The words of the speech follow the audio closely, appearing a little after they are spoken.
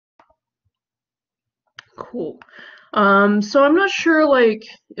Cool. So I'm not sure like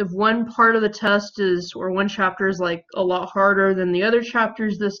if one part of the test is or one chapter is like a lot harder than the other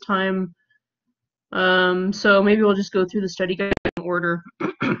chapters this time. So maybe we'll just go through the study guide in order.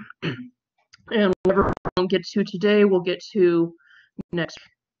 And whatever we don't get to today, we'll get to next.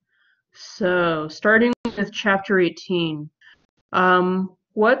 So starting with chapter 18.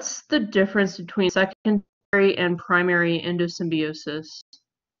 What's the difference between secondary and primary endosymbiosis?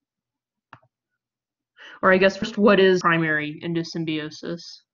 Or I guess first, what is primary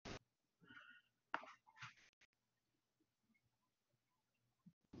endosymbiosis?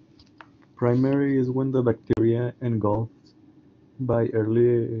 Primary is when the bacteria engulfed by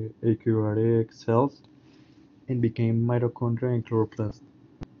early eukaryotic cells and became mitochondria and chloroplast.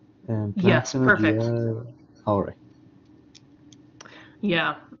 And Yes, plants and perfect. archaea. All right.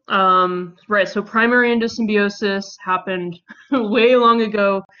 Yeah. Right. So primary endosymbiosis happened way long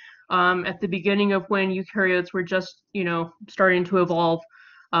ago, at the beginning of when eukaryotes were just, starting to evolve.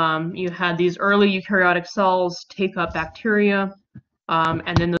 You had these early eukaryotic cells take up bacteria,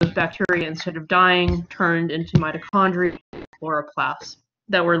 and then those bacteria, instead of dying, turned into mitochondria and chloroplasts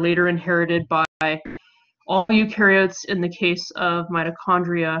that were later inherited by all eukaryotes in the case of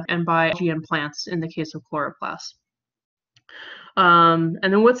mitochondria and by algae and plants in the case of chloroplasts. And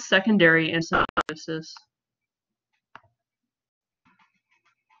then what's secondary endosymbiosis?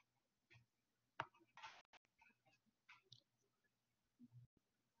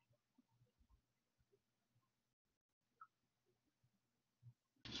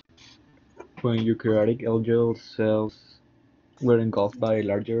 When eukaryotic algal cells were engulfed by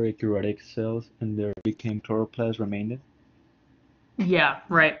larger eukaryotic cells and there became chloroplasts remaining. Yeah,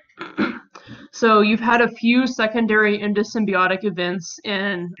 right. So you've had a few secondary endosymbiotic events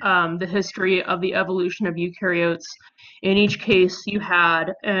in the history of the evolution of eukaryotes. In each case, you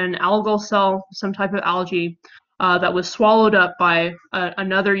had an algal cell, some type of algae, that was swallowed up by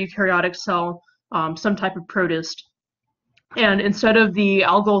another eukaryotic cell, some type of protist. And instead of the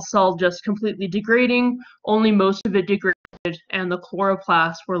algal cell just completely degrading, only most of it degraded and the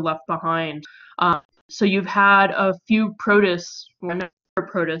chloroplasts were left behind. So you've had a few protists, or a number of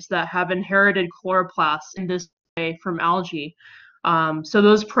protists, that have inherited chloroplasts in this way from algae. So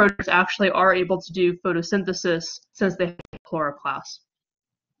those protists actually are able to do photosynthesis since they have chloroplasts.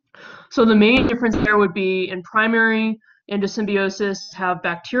 So the main difference there would be in primary endosymbiosis, have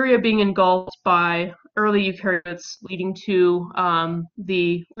bacteria being engulfed by early eukaryotes, leading to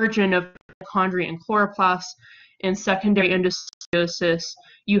the origin of mitochondria and chloroplasts. In secondary endosymbiosis,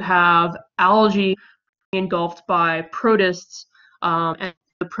 you have algae engulfed by protists, and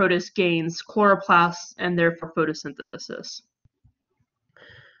the protist gains chloroplasts and therefore photosynthesis.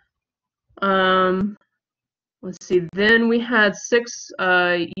 Let's see, then we had 6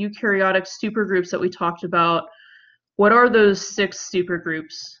 eukaryotic supergroups that we talked about. What are those 6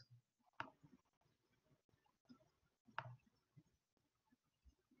 supergroups?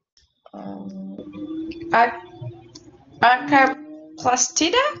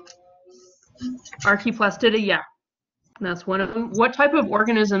 Archaeplastida? Archaeplastida, yeah. That's one of them. What type of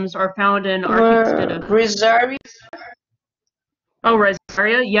organisms are found in Archaeplastida? Rhizaria? Oh,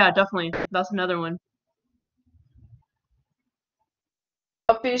 Rhizaria? Yeah, definitely. That's another one.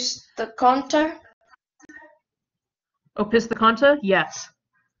 Opistheconta? Opistheconta? Yes.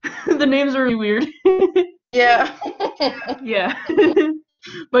 The names are really weird. Yeah. Yeah.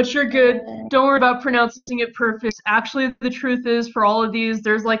 But you're good. Don't worry about pronouncing it perfect. Actually, the truth is, for all of these,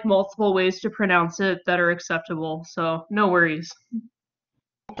 there's like multiple ways to pronounce it that are acceptable. So no worries.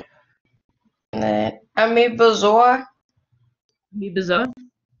 Amoebozoa? Amoebozoa?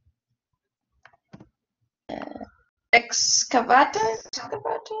 Excavata?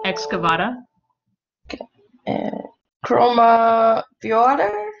 Excavata?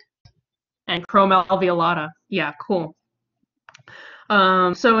 Chromaviota? And Chromalveolata. Yeah, cool.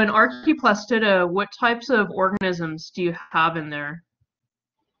 So in Archaeplastida, what types of organisms do you have in there?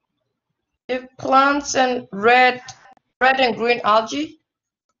 Plants and red and green algae?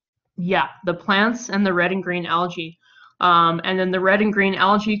 Yeah, the plants and the red and green algae. And then the red and green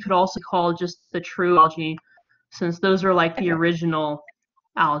algae could also be called just the true algae, since those are like the original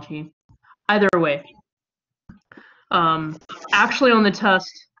algae. Either way. Actually on the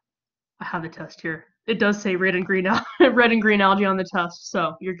test, I have the test here. It does say red and green algae on the test,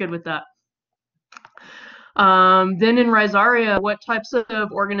 so you're good with that. Then in Rhizaria, what types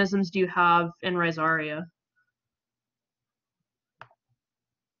of organisms do you have in Rhizaria?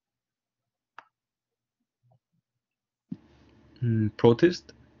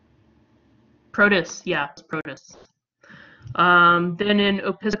 Protist? Protists, yeah, protists. Then in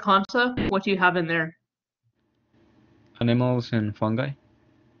Opistheconta, what do you have in there? Animals and fungi.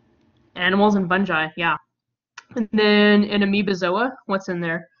 Animals and fungi, yeah. And then in amoebozoa, what's in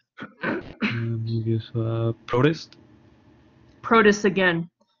there? Use protist. Protists again.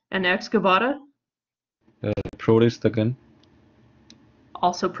 And excavata, Protist again.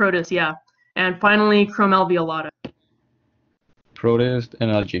 also protists, yeah. And finally, chromalveolata. Protist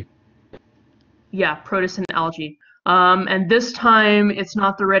and algae. Yeah, protists and algae. And this time, it's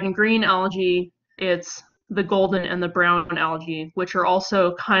not the red and green algae, it's the golden and the brown algae, which are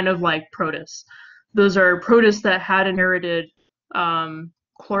also kind of like protists. Those are protists that had inherited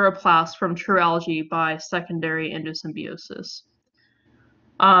chloroplasts from true algae by secondary endosymbiosis.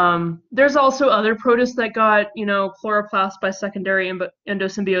 There's also other protists that got, chloroplasts by secondary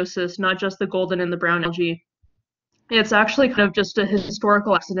endosymbiosis, not just the golden and the brown algae. It's actually kind of just a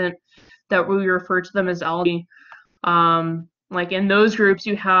historical accident that we refer to them as algae. Like in those groups,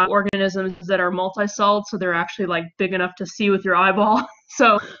 you have organisms that are multicelled, so they're actually like big enough to see with your eyeball.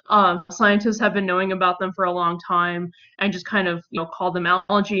 So scientists have been knowing about them for a long time and just kind of called them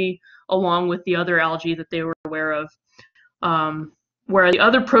algae along with the other algae that they were aware of. Where the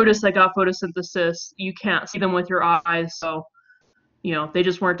other protists that got photosynthesis, you can't see them with your eyes, so they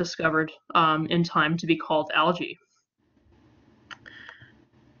just weren't discovered in time to be called algae.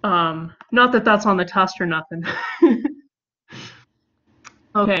 Not that that's on the test or nothing.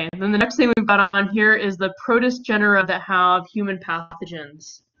 Okay, then the next thing we've got on here is the protist genera that have human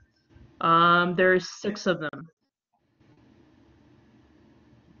pathogens. There's 6 of them.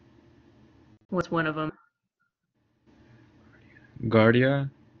 What's one of them? Giardia.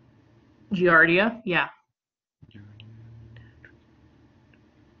 Giardia, yeah.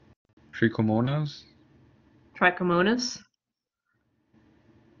 Trichomonas. Trichomonas.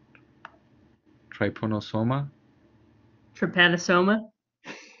 Trypanosoma. Trypanosoma.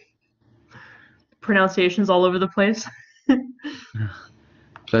 Pronunciations all over the place.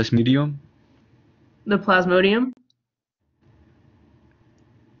 Plasmodium. The Plasmodium.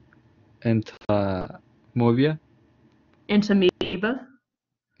 Entamovia. Entamoeba.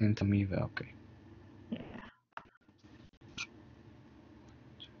 Entamoeba, okay. Yeah.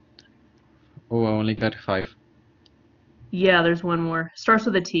 Oh, I only got 5. Yeah, there's one more. Starts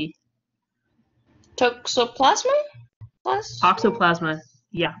with a T. Toxoplasma? Toxoplasma.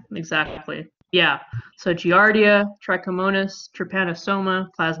 Yeah, exactly. Yeah. So Giardia, Trichomonas, Trypanosoma,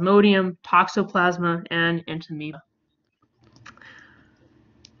 Plasmodium, Toxoplasma, and Entamoeba.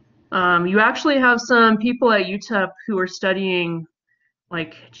 You actually have some people at UTEP who are studying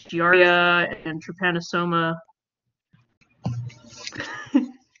like Giardia and Trypanosoma.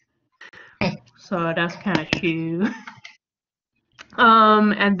 So that's kind of cool.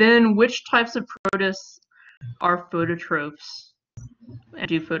 And then which types of protists are phototrophs and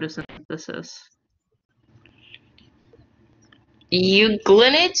do photosynthesis?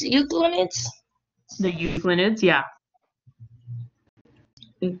 Euglenids? The euglenids, yeah.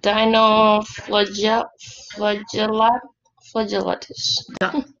 Flagellatus.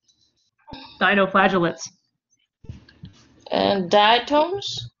 Dinoflagellates. And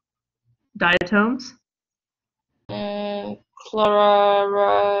diatoms? Diatoms. And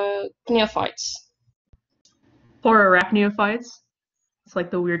chlorarachniophytes. Chlorarachniophytes. It's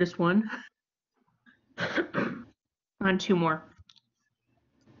like the weirdest one. And 2 more.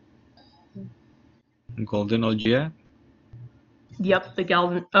 Golden algae. Yep, the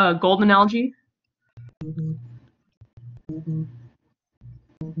golden algae.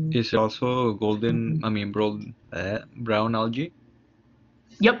 Is also brown algae.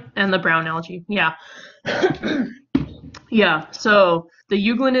 Yep, and the brown algae. Yeah. Yeah, so the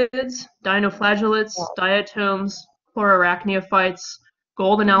euglenids, dinoflagellates, diatoms, chlorarachniophytes,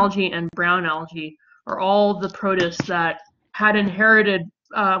 golden algae, and brown algae are all the protists that had inherited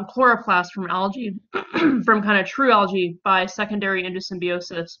chloroplasts from algae, from kind of true algae by secondary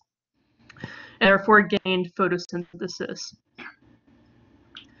endosymbiosis, and therefore gained photosynthesis.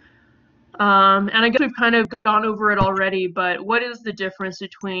 And I guess we've kind of gone over it already, but what is the difference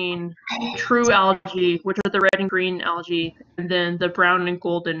between true algae, which are the red and green algae, and then the brown and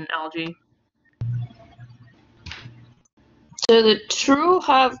golden algae? So the true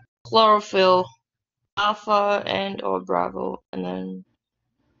have chlorophyll, alpha and or bravo, and then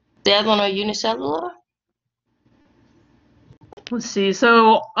the other one are unicellular? Let's see.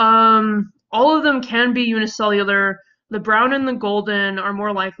 So all of them can be unicellular. The brown and the golden are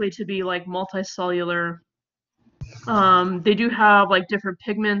more likely to be like multicellular. They do have like different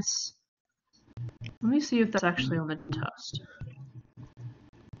pigments. Let me see if that's actually on the test.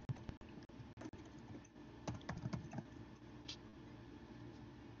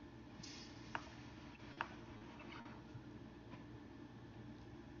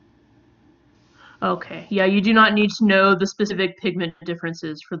 Okay, yeah, you do not need to know the specific pigment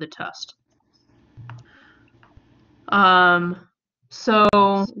differences for the test. So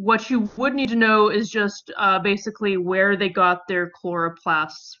what you would need to know is just basically where they got their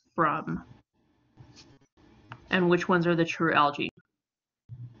chloroplasts from and which ones are the true algae.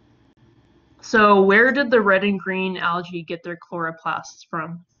 So where did the red and green algae get their chloroplasts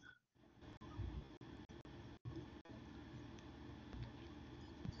from?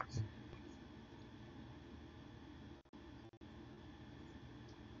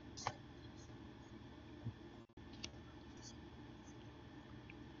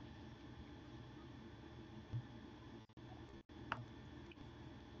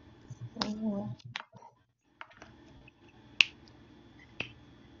 Mhm.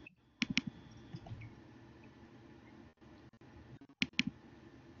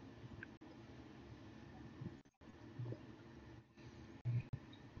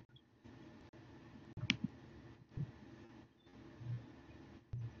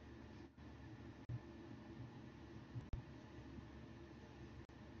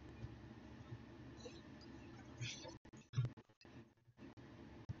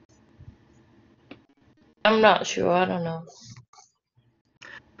 I'm not sure. I don't know.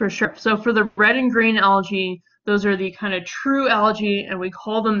 For sure. So for the red and green algae, those are the kind of true algae, and we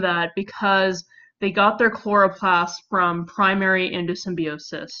call them that because they got their chloroplasts from primary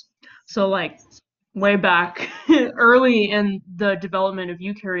endosymbiosis. So like way back early in the development of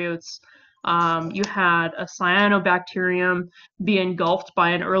eukaryotes, you had a cyanobacterium be engulfed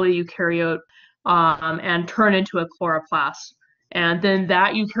by an early eukaryote and turn into a chloroplast. And then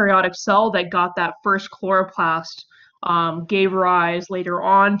that eukaryotic cell that got that first chloroplast gave rise later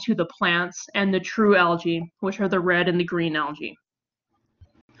on to the plants and the true algae, which are the red and the green algae.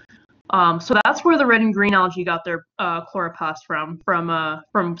 So that's where the red and green algae got their chloroplasts from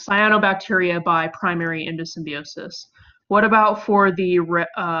cyanobacteria by primary endosymbiosis. What about for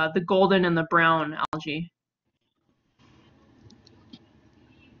the golden and the brown algae?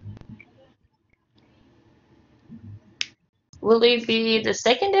 Will it be the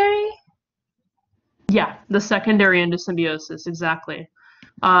secondary? Yeah, the secondary endosymbiosis, exactly.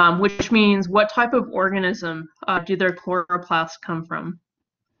 Which means what type of organism do their chloroplasts come from?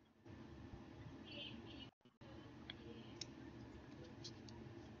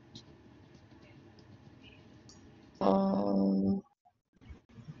 Um,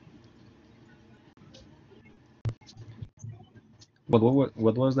 What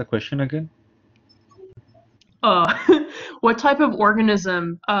was the question again? Uh, what type of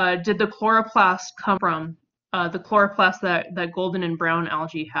organism did the chloroplast come from? The chloroplast that golden and brown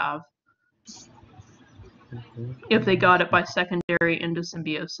algae have, if they got it by secondary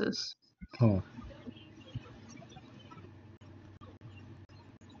endosymbiosis. Oh,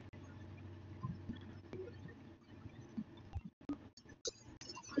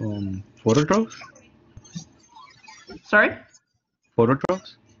 phototrophs? Sorry,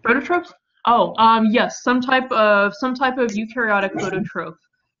 Phototrophs? phototropes? Oh, yes, some type of eukaryotic phototroph.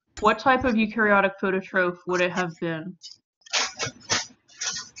 What type of eukaryotic phototroph would it have been?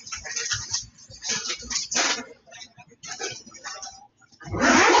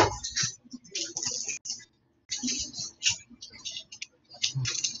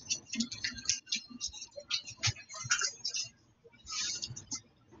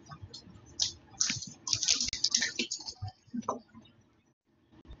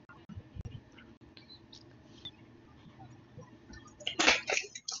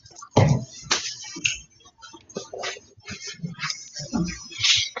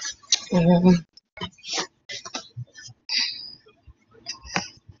 mhm.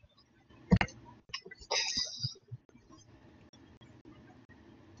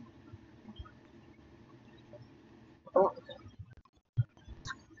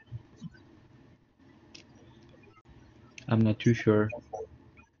 I'm not too sure.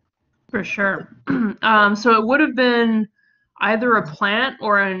 For sure. So it would have been either a plant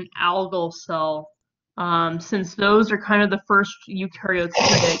or an algal cell, since those are kind of the first eukaryotes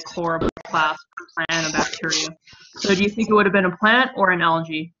to get chloroplast from cyanobacteria. So do you think it would have been a plant or an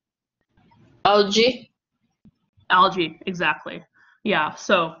algae? Algae? Algae, exactly. Yeah,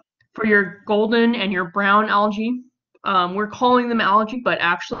 so for your golden and your brown algae, we're calling them algae, but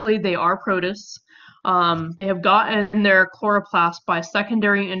actually they are protists. They have gotten their chloroplast by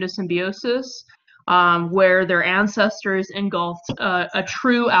secondary endosymbiosis, where their ancestors engulfed a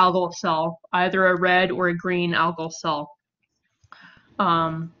true algal cell, either a red or a green algal cell.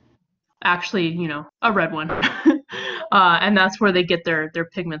 Actually, a red one. And that's where they get their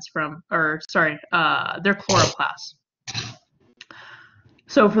pigments from, or sorry, their chloroplasts.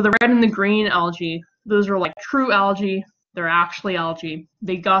 So for the red and the green algae, those are like true algae. They're actually algae.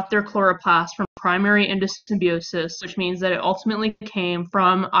 They got their chloroplast from primary endosymbiosis, which means that it ultimately came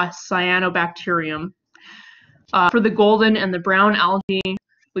from a cyanobacterium. For the golden and the brown algae,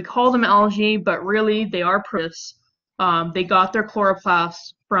 we call them algae, but really they are protists. They got their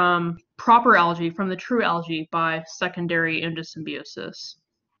chloroplast from proper algae, from the true algae, by secondary endosymbiosis.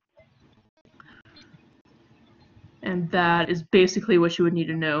 And that is basically what you would need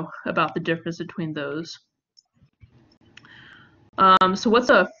to know about the difference between those. So what's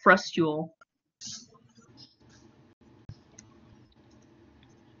a frustule?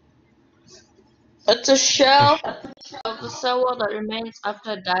 It's a shell of the cell wall that remains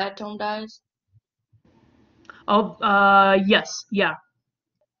after a diatom dies. Oh, yes, yeah.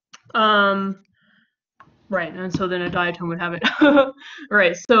 Right, and so then a diatom would have it.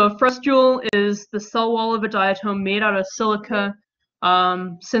 Right, so a frustule is the cell wall of a diatom made out of silica.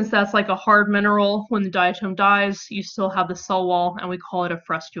 Since that's like a hard mineral, when the diatom dies, you still have the cell wall, and we call it a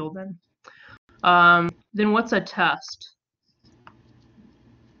frustule then. Then what's a test?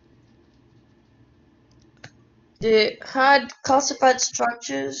 They had calcified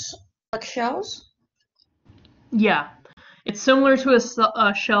structures like shells. Yeah, it's similar to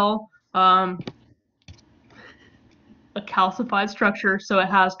a shell, a calcified structure, so it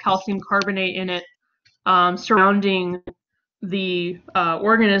has calcium carbonate in it surrounding the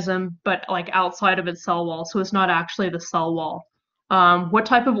organism, but like outside of its cell wall, so it's not actually the cell wall. What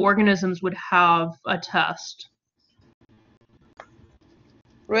type of organisms would have a test?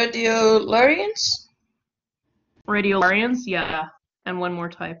 Radiolarians? Radiolarians, yeah, and one more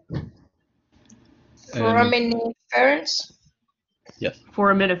type. Foraminiferans? Yes.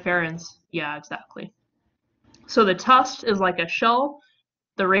 Foraminiferans, yeah, exactly. So the tusk is like a shell.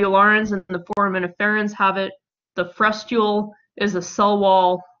 The radiolarians and the foraminiferans have it. The frustule is a cell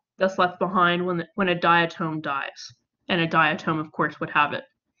wall that's left behind when a diatom dies. And a diatom, of course, would have it.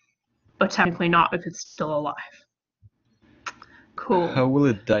 But technically not if it's still alive. Cool. How will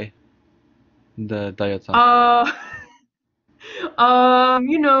it die? The diatom.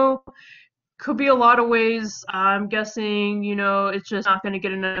 You know, could be a lot of ways. I'm guessing, you know, it's just not going to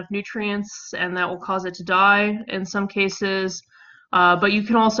get enough nutrients and that will cause it to die in some cases. But you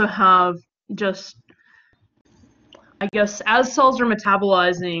can also have just, I guess, as cells are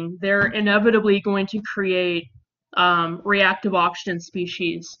metabolizing, they're inevitably going to create reactive oxygen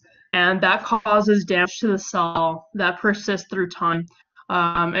species. And that causes damage to the cell that persists through time.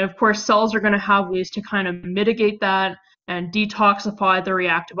 And of course, cells are going to have ways to kind of mitigate that and detoxify the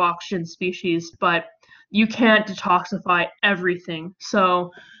reactive oxygen species, but you can't detoxify everything.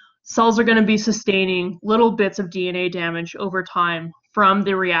 So cells are going to be sustaining little bits of DNA damage over time from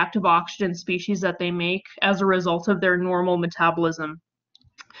the reactive oxygen species that they make as a result of their normal metabolism.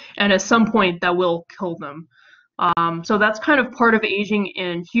 And at some point, that will kill them. So that's kind of part of aging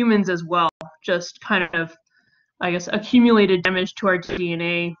in humans as well, just kind of, I guess, accumulated damage to our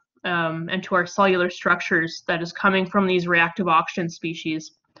DNA and to our cellular structures that is coming from these reactive oxygen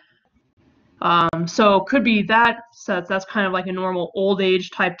species. So it could be that, so that's kind of like a normal old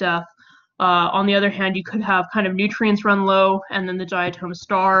age type death. On the other hand, you could have kind of nutrients run low and then the diatom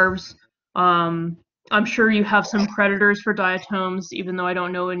starves. I'm sure you have some predators for diatoms, even though I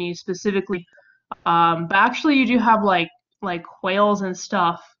don't know any specifically. But actually you do have like whales and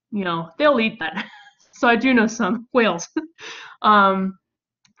stuff, you know, they'll eat that. So I do know some whales.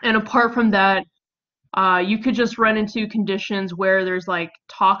 And apart from that, you could just run into conditions where there's like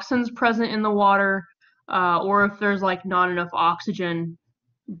toxins present in the water, or if there's like not enough oxygen,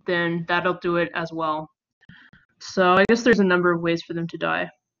 then that'll do it as well. So I guess there's a number of ways for them to die.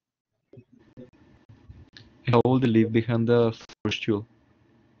 How will they leave behind the frustule?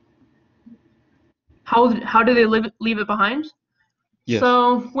 How do they leave it behind? Yes.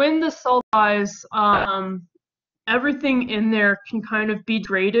 So when the cell dies, everything in there can kind of be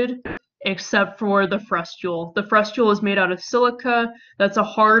degraded except for the frustule. The frustule is made out of silica. That's a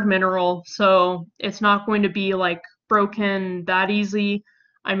hard mineral, so it's not going to be like broken that easy.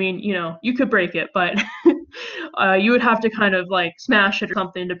 I mean, you know, you could break it, but you would have to kind of like smash it or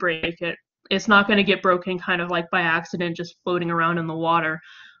something to break it. It's not going to get broken kind of like by accident, just floating around in the water.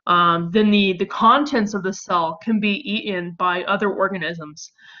 Then the contents of the cell can be eaten by other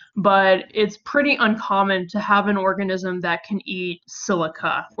organisms, but it's pretty uncommon to have an organism that can eat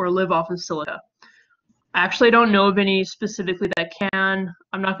silica or live off of silica. I actually don't know of any specifically that can.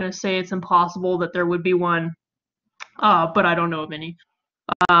 I'm not going to say it's impossible that there would be one, but I don't know of any.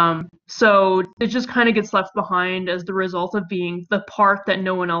 So it just kind of gets left behind as the result of being the part that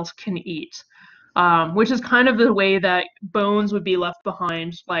no one else can eat. which is kind of the way that bones would be left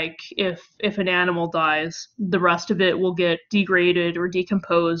behind. Like if an animal dies, the rest of it will get degraded or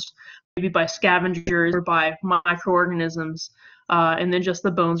decomposed, maybe by scavengers or by microorganisms, and then just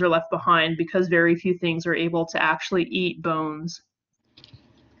the bones are left behind because very few things are able to actually eat bones.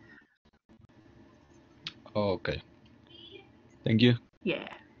 Okay. Thank you. Yeah,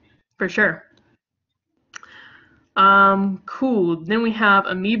 for sure. Cool. Then we have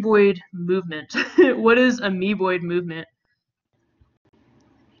amoeboid movement. What is amoeboid movement?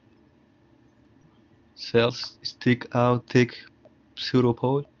 Cells stick out thick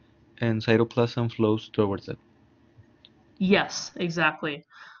pseudopod and cytoplasm flows towards it. Yes, exactly.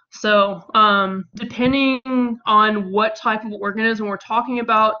 So, depending on what type of organism we're talking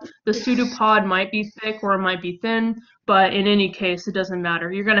about, the pseudopod might be thick or it might be thin, but in any case, it doesn't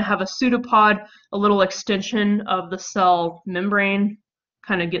matter. You're going to have a pseudopod, a little extension of the cell membrane,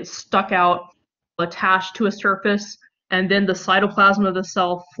 kind of gets stuck out, attached to a surface, and then the cytoplasm of the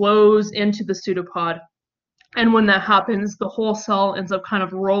cell flows into the pseudopod. And when that happens, the whole cell ends up kind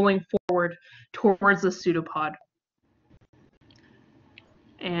of rolling forward towards the pseudopod.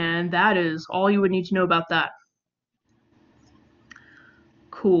 And that is all you would need to know about that.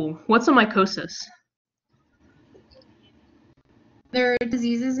 Cool. What's a mycosis? There are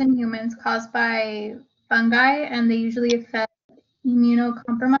diseases in humans caused by fungi, and they usually affect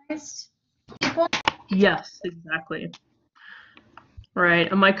immunocompromised people. Yes, exactly.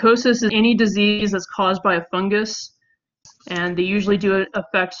 Right. A mycosis is any disease that's caused by a fungus, and they usually do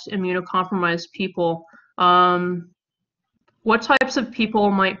affect immunocompromised people. What types of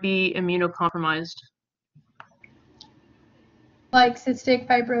people might be immunocompromised? Like cystic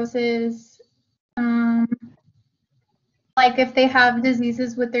fibrosis, like if they have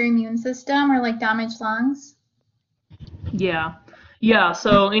diseases with their immune system or like damaged lungs. Yeah. Yeah,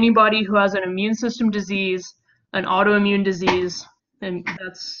 so anybody who has an immune system disease, an autoimmune disease, and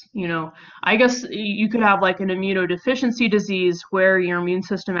that's, I guess you could have like an immunodeficiency disease where your immune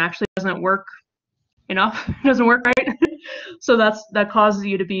system actually doesn't work enough, doesn't work right. So that causes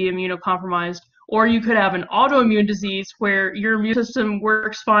you to be immunocompromised. Or you could have an autoimmune disease where your immune system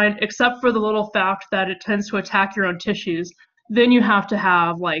works fine, except for the little fact that it tends to attack your own tissues. Then you have to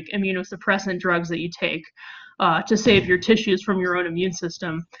have like immunosuppressant drugs that you take to save your tissues from your own immune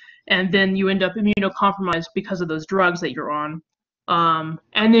system. And then you end up immunocompromised because of those drugs that you're on. And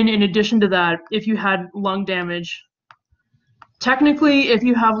then in addition to that, if you had lung damage, technically, if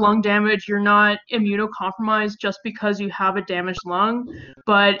you have lung damage, you're not immunocompromised just because you have a damaged lung,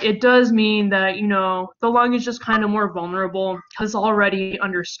 but it does mean that, the lung is just kind of more vulnerable because it's already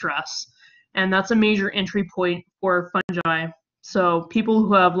under stress. And that's a major entry point for fungi. So people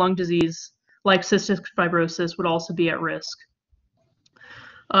who have lung disease, like cystic fibrosis, would also be at risk.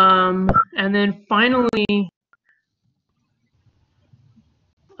 And then finally,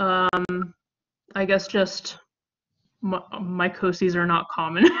 I guess just mycoses are not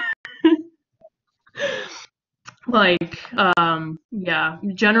common.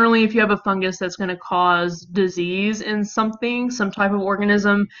 Generally if you have a fungus that's going to cause disease in something, some type of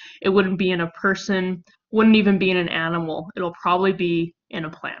organism, it wouldn't be in a person, wouldn't even be in an animal. It'll probably be in a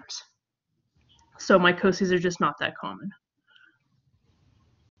plant. So mycoses are just not that common.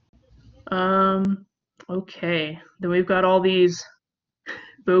 Okay, then we've got all these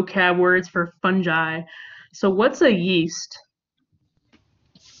vocab words for fungi. So what's a yeast?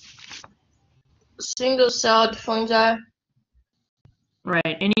 Single-celled fungi.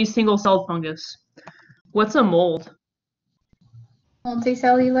 Right, any single-celled fungus. What's a mold?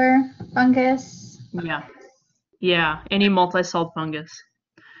 Multicellular fungus. Yeah, any multi-celled fungus.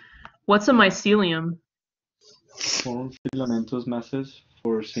 What's a mycelium? Form filamentous masses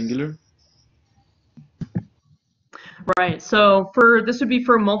for singular. Right, so this would be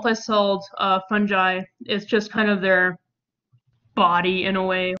for multi-celled fungi. It's just kind of their body in a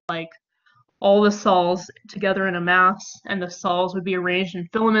way, like all the cells together in a mass, and the cells would be arranged in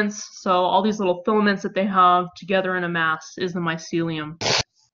filaments. So all these little filaments that they have together in a mass is the mycelium.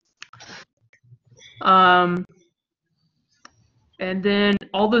 And then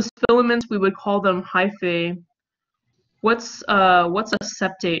all those filaments, we would call them hyphae. What's a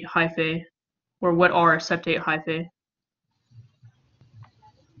septate hyphae, or what are septate hyphae?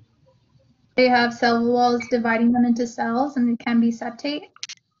 They have cell walls dividing them into cells, and it can be septate.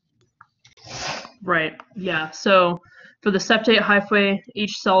 Right, yeah. So for the septate hyphae,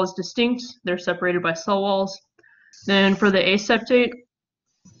 each cell is distinct. They're separated by cell walls. Then for the aseptate,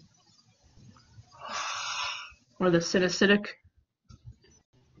 or the syncytic,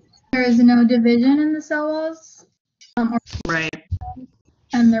 there is no division in the cell walls. right.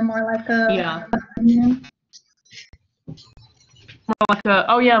 And they're more like a Plasmodium.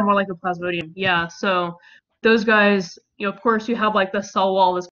 More like a plasmodium. Yeah, so those guys, of course you have like the cell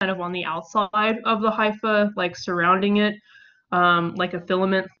wall that's kind of on the outside of the hypha, like surrounding it, like a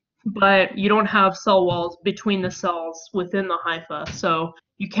filament, but you don't have cell walls between the cells within the hypha, so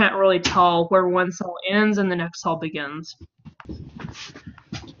you can't really tell where one cell ends and the next cell begins,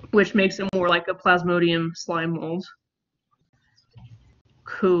 which makes it more like a plasmodium slime mold.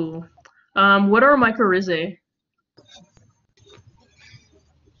 Cool. What are mycorrhizae?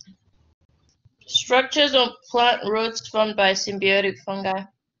 Structures on plant roots formed by symbiotic fungi.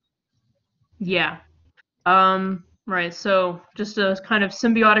 Yeah. Right, so just a kind of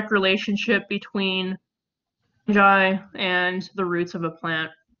symbiotic relationship between fungi and the roots of a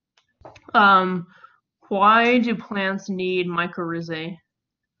plant. Why do plants need mycorrhizae?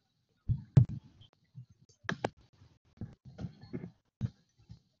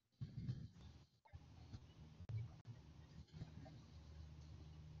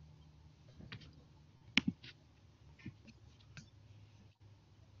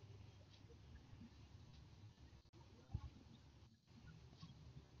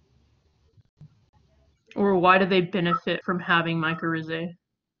 Or why do they benefit from having mycorrhizae?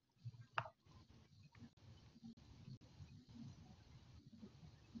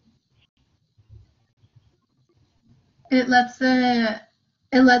 It lets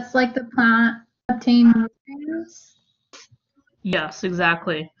like the plant obtain nutrients. Yes,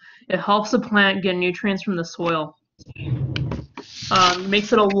 exactly. It helps the plant get nutrients from the soil.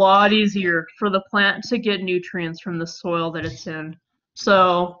 Makes it a lot easier for the plant to get nutrients from the soil that it's in.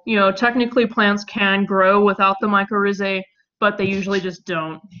 So, technically plants can grow without the mycorrhizae, but they usually just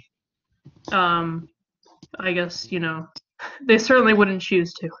don't. I guess, they certainly wouldn't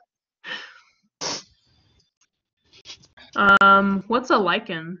choose to. What's a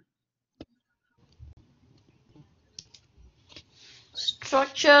lichen?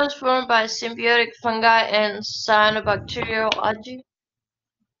 Structures formed by symbiotic fungi and cyanobacterial algae.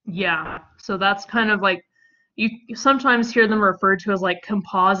 Yeah, so that's kind of like, you sometimes hear them referred to as like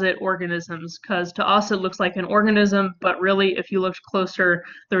composite organisms, because to us it looks like an organism, but really if you looked closer,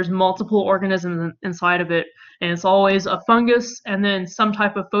 there's multiple organisms inside of it, and it's always a fungus and then some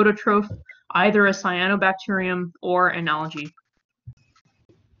type of phototroph, either a cyanobacterium or an algae.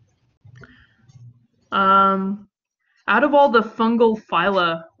 Out of all the fungal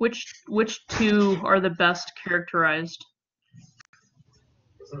phyla, which two are the best characterized?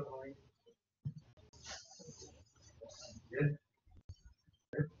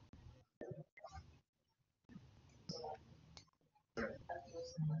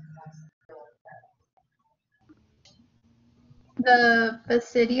 The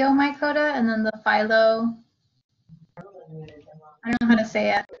Basidiomycota and then the Philo. I don't know how to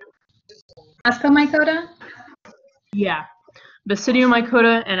say it. Ascomycota? Yeah,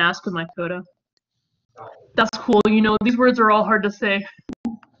 Basidiomycota and Ascomycota. That's cool. These words are all hard to say.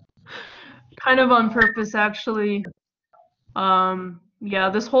 Kind of on purpose, actually. Yeah,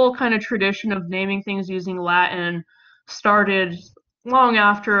 this whole kind of tradition of naming things using Latin started long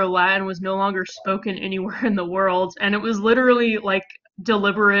after Latin was no longer spoken anywhere in the world, and it was literally like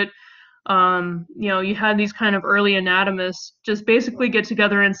deliberate. You had these kind of early anatomists just basically get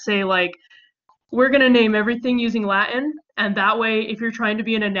together and say like, we're going to name everything using Latin, and that way if you're trying to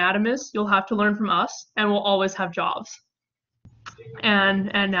be an anatomist, you'll have to learn from us and we'll always have jobs.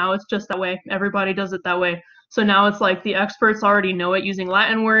 And now it's just that way. Everybody does it that way. So now it's like the experts already know it using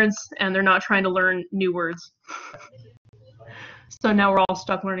Latin words, and they're not trying to learn new words. So now we're all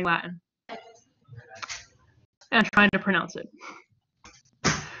stuck learning Latin and trying to pronounce it.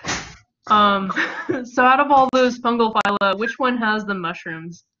 So out of all those fungal phyla, which one has the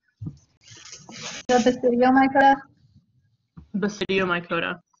mushrooms? The Basidiomycota.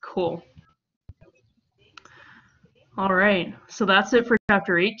 Basidiomycota. Cool. All right, so that's it for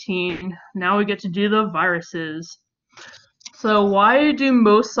chapter 18. Now we get to do the viruses. So why do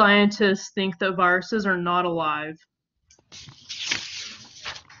most scientists think that viruses are not alive?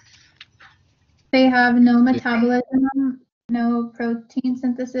 They have no metabolism, no protein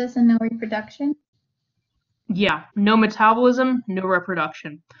synthesis, and no reproduction. Yeah, no metabolism, no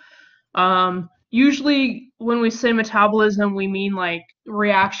reproduction. Usually when we say metabolism, we mean like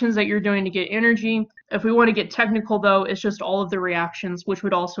reactions that you're doing to get energy. If we want to get technical though, it's just all of the reactions, which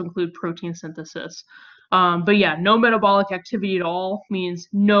would also include protein synthesis. But yeah, no metabolic activity at all means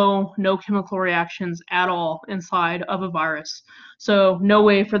no chemical reactions at all inside of a virus. So no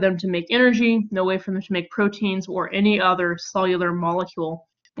way for them to make energy, no way for them to make proteins or any other cellular molecule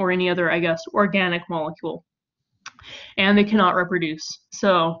or any other, I guess, organic molecule. And they cannot reproduce.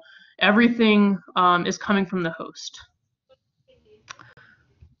 So everything is coming from the host.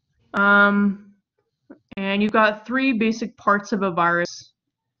 And you've got three basic parts of a virus: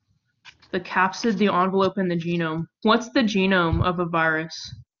 the capsid, the envelope, and the genome. What's the genome of a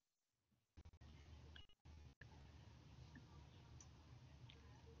virus?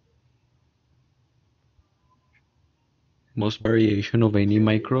 Most variation of any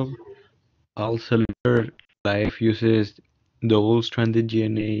microbe. All cellular life uses double-stranded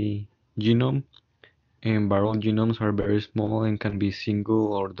DNA genome, and viral genomes are very small and can be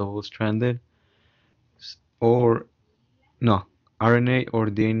single or double-stranded, or no, RNA or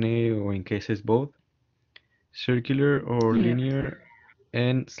DNA, or in cases both, circular or Yeah. linear,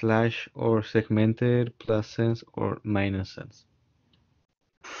 and slash or segmented, plus sense or minus sense.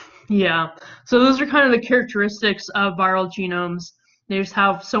 Yeah, so those are kind of the characteristics of viral genomes. They just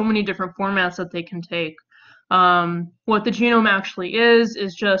have so many different formats that they can take. What the genome actually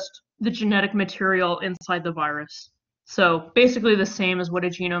is just the genetic material inside the virus. So basically the same as what a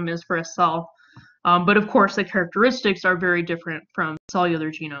genome is for a cell. But of course, the characteristics are very different from cellular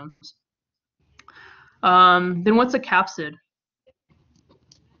genomes. Then what's a capsid?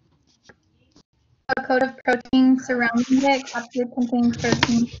 A coat of protein surrounding it. Capsid contains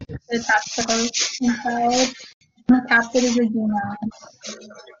proteins attached to host inside. And the capsid is a genome.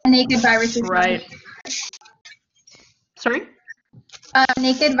 And naked viruses Right. Sorry?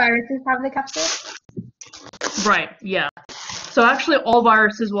 Naked viruses have the capsid. Right, yeah. So actually all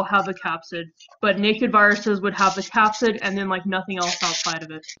viruses will have a capsid, but naked viruses would have the capsid and then like nothing else outside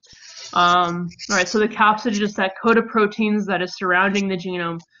of it. All right, so the capsid is just that coat of proteins that is surrounding the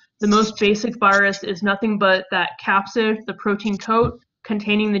genome. The most basic virus is nothing but that capsid, the protein coat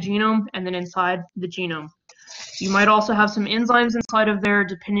containing the genome, and then inside the genome. You might also have some enzymes inside of there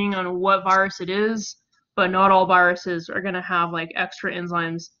depending on what virus it is, but not all viruses are going to have like extra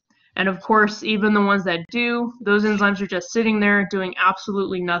enzymes. And of course, even the ones that do, those enzymes are just sitting there doing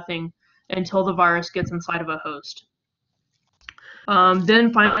absolutely nothing until the virus gets inside of a host.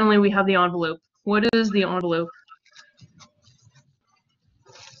 Then finally, we have the envelope. What is the envelope?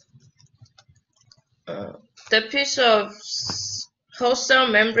 The piece of host cell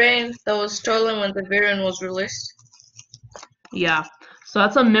membrane that was stolen when the virion was released. Yeah, so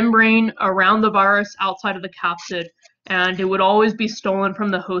that's a membrane around the virus outside of the capsid, and it would always be stolen from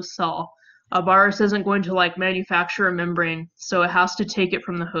the host cell. A virus isn't going to like manufacture a membrane, so it has to take it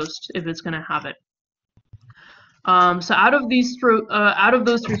from the host if it's going to have it. So out of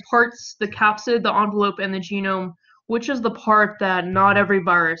those three parts, the capsid, the envelope, and the genome, which is the part that not every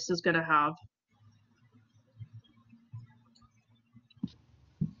virus is going to have?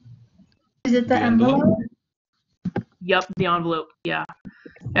 Is it the The envelope? Yep, the envelope, yeah.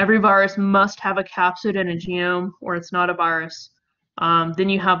 Every virus must have a capsid and a genome, or it's not a virus. Then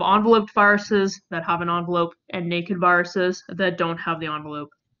you have enveloped viruses that have an envelope, and naked viruses that don't have the envelope.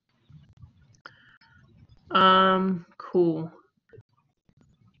 Cool.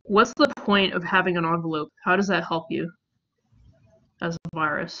 What's the point of having an envelope? How does that help you as a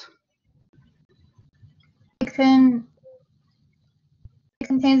virus? It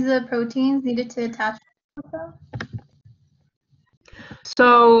contains the proteins needed to attach to itself.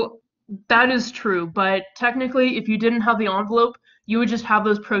 So that is true, but technically, if you didn't have the envelope, you would just have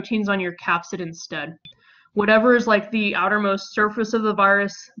those proteins on your capsid instead. Whatever is like the outermost surface of the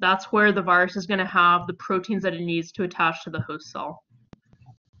virus, that's where the virus is going to have the proteins that it needs to attach to the host cell.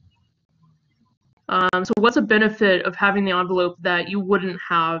 So what's a benefit of having the envelope that you wouldn't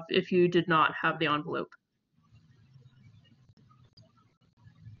have if you did not have the envelope?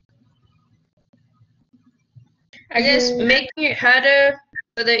 I guess making it harder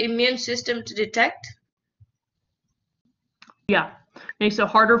for the immune system to detect. Yeah, makes it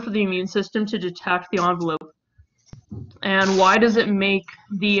harder for the immune system to detect the envelope. And why does it make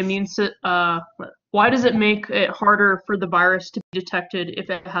the why does it make it harder for the virus to be detected if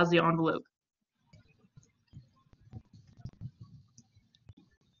it has the envelope?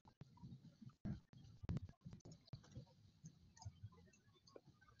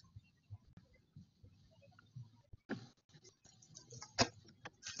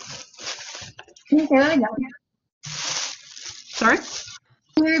 Can you say that again? Sorry?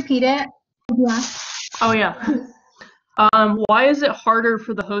 Can you repeat it? Yeah. Oh yeah. Why is it harder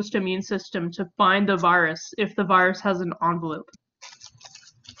for the host immune system to find the virus if the virus has an envelope?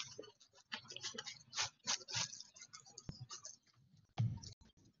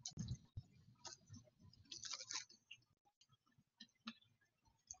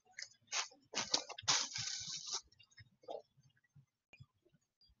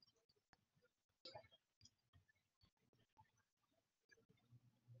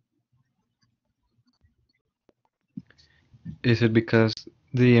 Is it because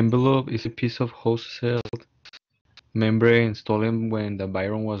the envelope is a piece of host cell membrane stolen when the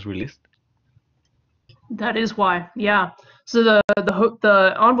Byron was released? That is why, yeah. So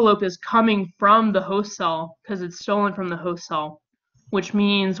the envelope is coming from the host cell because it's stolen from the host cell, which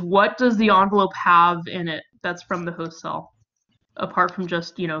means what does the envelope have in it that's from the host cell, apart from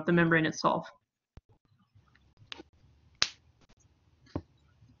just, you know, the membrane itself?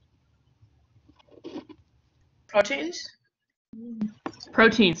 Proteins?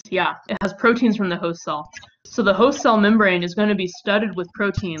 Proteins, yeah. It has proteins from the host cell. So the host cell membrane is going to be studded with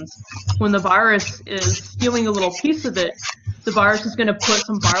proteins. When the virus is stealing a little piece of it, the virus is going to put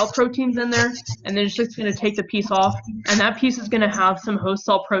some viral proteins in there, and then it's just going to take the piece off, and that piece is going to have some host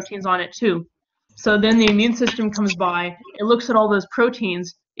cell proteins on it too. So then the immune system comes by, it looks at all those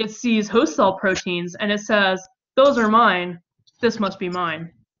proteins, it sees host cell proteins, and it says, those are mine, this must be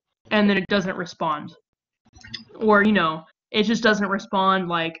mine. And then it doesn't respond. Or, you know, it just doesn't respond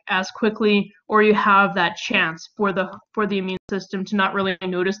like as quickly, or you have that chance for the immune system to not really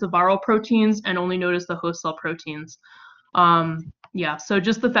notice the viral proteins and only notice the host cell proteins. Yeah, so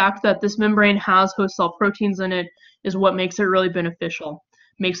just the fact that this membrane has host cell proteins in it is what makes it really beneficial,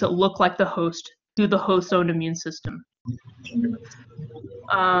 makes it look like the host through the host's own immune system.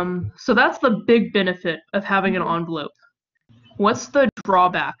 So that's the big benefit of having an envelope. What's the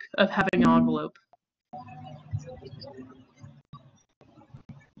drawback of having an envelope?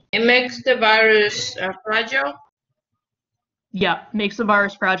 It makes the virus fragile. Yeah, makes the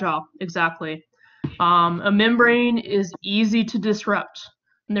virus fragile, exactly. A membrane is easy to disrupt,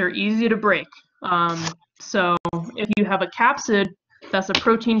 and they're easy to break. So if you have a capsid that's a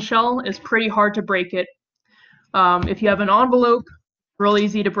protein shell, it's pretty hard to break it. If you have an envelope, real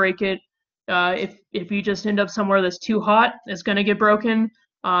easy to break it. If you just end up somewhere that's too hot, it's going to get broken.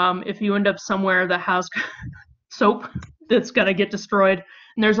 If you end up somewhere that has soap, that's going to get destroyed.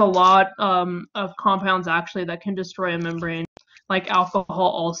 And there's a lot of compounds actually that can destroy a membrane. Like alcohol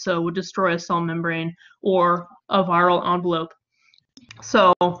also would destroy a cell membrane or a viral envelope.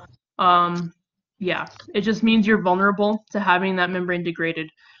 So yeah, it just means you're vulnerable to having that membrane degraded.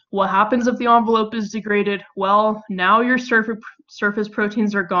 What happens if the envelope is degraded? Well, now your surface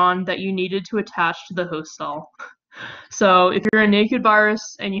proteins are gone that you needed to attach to the host cell. So if you're a naked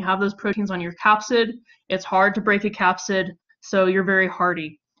virus and you have those proteins on your capsid, it's hard to break a capsid, so you're very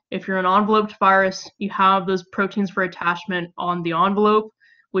hardy. If you're an enveloped virus, you have those proteins for attachment on the envelope,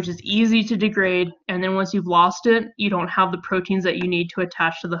 which is easy to degrade, and then once you've lost it, you don't have the proteins that you need to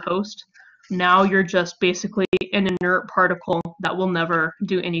attach to the host. Now you're just basically an inert particle that will never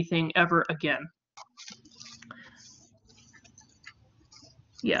do anything ever again.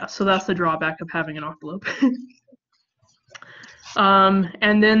 Yeah, so that's the drawback of having an envelope.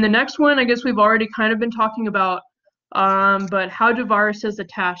 And then the next one, I guess we've already kind of been talking about, but how do viruses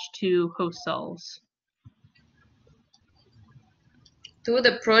attach to host cells? Through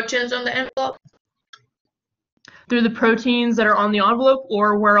the proteins on the envelope? Through the proteins that are on the envelope,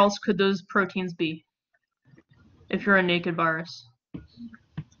 or where else could those proteins be if you're a naked virus?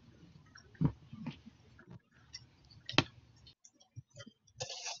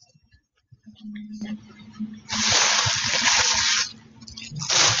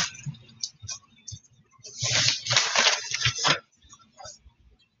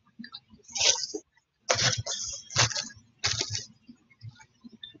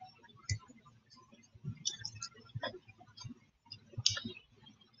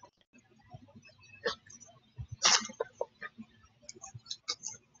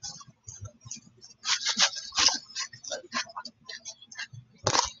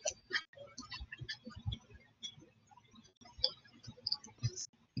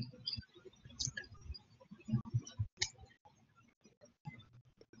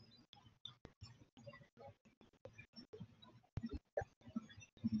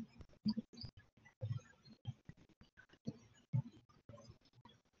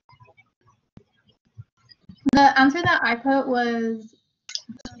 The answer that I put was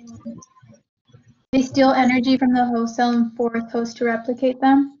they steal energy from the host cell and force host to replicate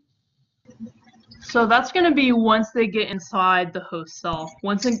them. So that's going to be once they get inside the host cell.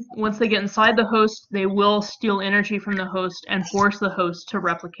 Once they get inside the host, they will steal energy from the host and force the host to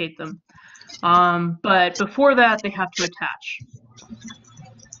replicate them. But before that, they have to attach.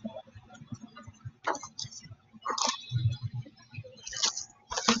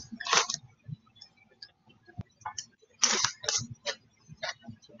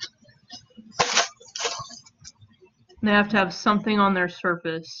 They have to have something on their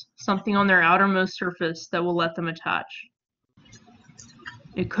surface, something on their outermost surface that will let them attach.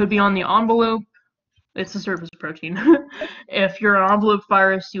 It could be on the envelope. It's a surface protein. If you're an envelope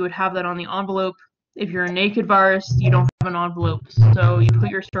virus, you would have that on the envelope. If you're a naked virus, you don't have an envelope. So you put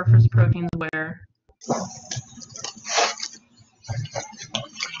your surface proteins where?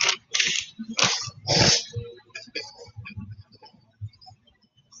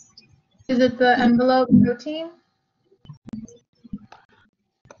 Is it the envelope protein?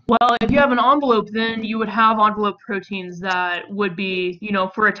 Well, if you have an envelope, then you would have envelope proteins that would be,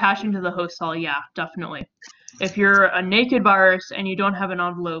 for attaching to the host cell. Yeah, definitely. If you're a naked virus and you don't have an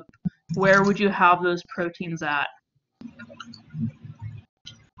envelope, where would you have those proteins at?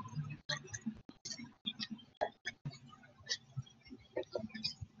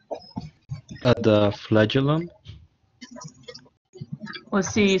 At the flagellum? Let's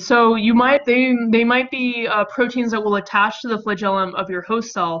see. So they might be proteins that will attach to the flagellum of your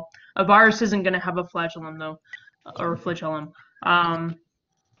host cell. A virus isn't going to have a flagellum though, or a flagellum.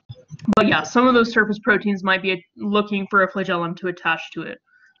 But yeah, some of those surface proteins might be looking for a flagellum to attach to it.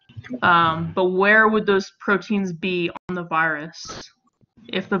 But where would those proteins be on the virus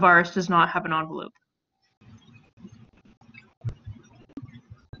if the virus does not have an envelope?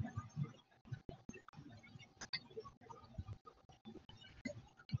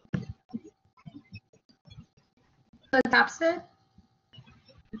 The capsid?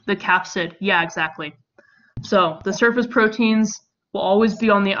 The capsid, yeah, exactly. So the surface proteins will always be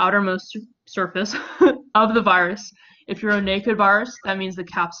on the outermost surface of the virus. If you're a naked virus, that means the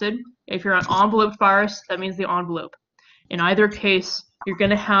capsid. If you're an enveloped virus, that means the envelope. In either case, you're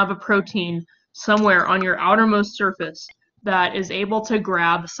going to have a protein somewhere on your outermost surface that is able to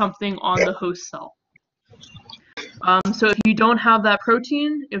grab something on the host cell. So if you don't have that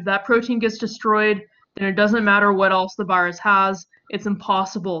protein, if that protein gets destroyed, then it doesn't matter what else the virus has. It's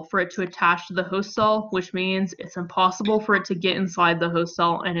impossible for it to attach to the host cell, which means it's impossible for it to get inside the host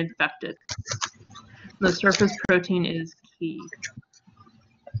cell and infect it. The surface protein is key.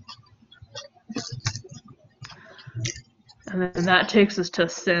 And then that takes us to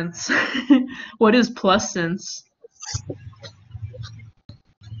sense. What is plus sense?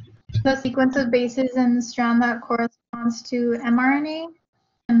 The sequence of bases in the strand that corresponds to mRNA.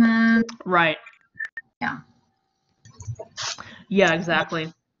 And then, Right. yeah. Yeah,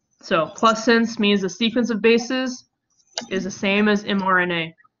 exactly. So plus sense means the sequence of bases is the same as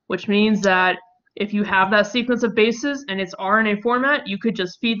mRNA, which means that if you have that sequence of bases and it's RNA format, you could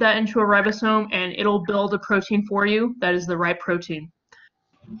just feed that into a ribosome and it'll build a protein for you that is the right protein.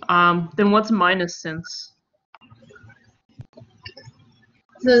 Then what's minus sense?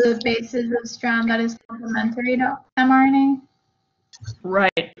 The bases of strand that is complementary to mRNA.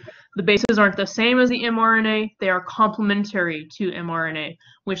 Right. The bases aren't the same as the mRNA, they are complementary to mRNA,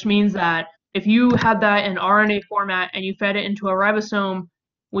 which means that if you had that in RNA format and you fed it into a ribosome,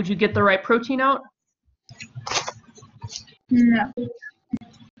 would you get the right protein out? No.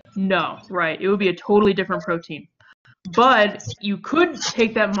 No, right. It would be a totally different protein. But you could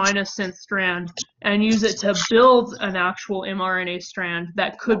take that minus sense strand and use it to build an actual mRNA strand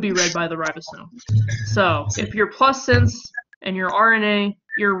that could be read by the ribosome. So if you're plus sense and you're RNA,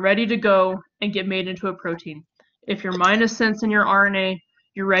 you're ready to go and get made into a protein. If you're minus sense and you're RNA,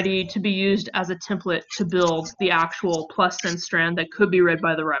 you're ready to be used as a template to build the actual plus sense strand that could be read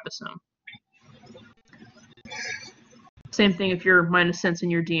by the ribosome. Same thing if you're minus sense in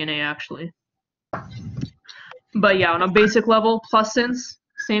your DNA, actually. But yeah, on a basic level, plus sense,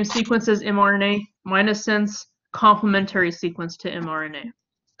 same sequence as mRNA, minus sense, complementary sequence to mRNA.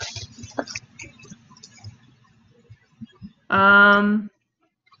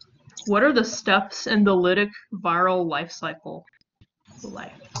 What are the steps in the lytic viral life cycle? You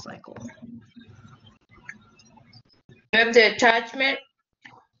have the attachment,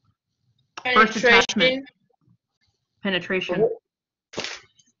 First penetration, penetration,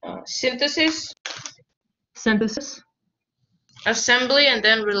 synthesis, assembly, and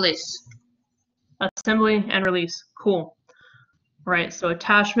then release. Assembly, and release. Cool. Right, so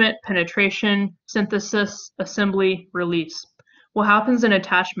attachment, penetration, synthesis, assembly, release. What happens in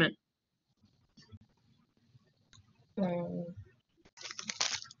attachment?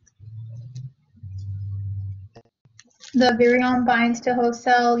 The virion binds to host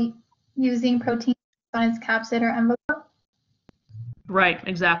cell using protein on its capsid or envelope. Right,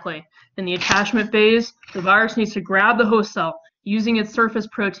 exactly. In the attachment phase, the virus needs to grab the host cell using its surface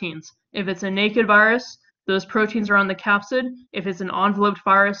proteins. If it's a naked virus, those proteins are on the capsid. If it's an enveloped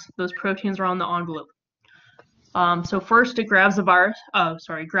virus, those proteins are on the envelope. So first it grabs the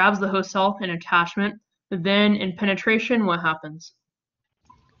grabs the host cell in attachment. Then in penetration, what happens?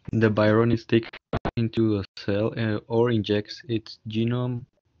 The virion is taken into a cell or injects its genome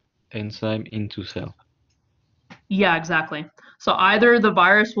enzyme into cell. Yeah, exactly. So either the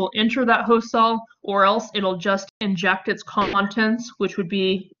virus will enter that host cell or else it'll just inject its contents, which would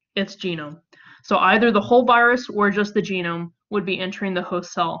be its genome. So either the whole virus or just the genome would be entering the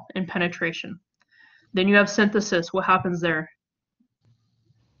host cell in penetration. Then you have synthesis. What happens there?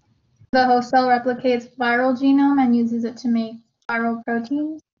 The host cell replicates viral genome and uses it to make viral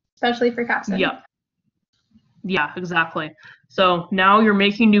proteins, especially for capsid. Yep. Yeah, exactly. So now you're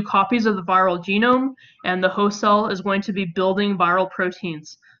making new copies of the viral genome, and the host cell is going to be building viral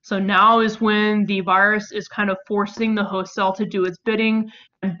proteins. So now is when the virus is kind of forcing the host cell to do its bidding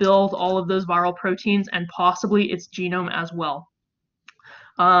and build all of those viral proteins and possibly its genome as well.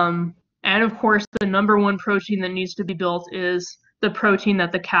 And of course, the number one protein that needs to be built is the protein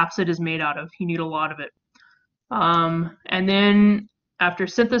that the capsid is made out of. You need a lot of it. And then after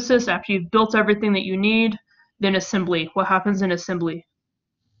synthesis, after you've built everything that you need, then assembly. What happens in assembly?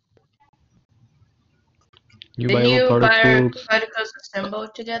 New The viral new particles. particles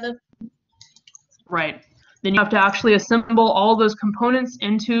assembled together. Right. Then you have to actually assemble all those components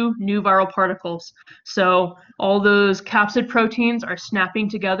into new viral particles. So all those capsid proteins are snapping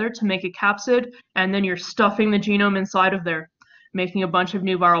together to make a capsid, and then you're stuffing the genome inside of there, making a bunch of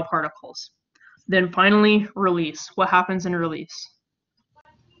new viral particles. Then finally, release. What happens in release?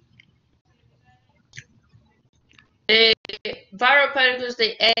 The viral particles,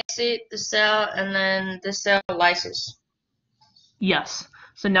 they exit the cell and then the cell lyses. Yes.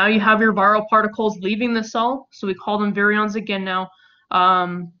 So now you have your viral particles leaving the cell. So we call them virions again now.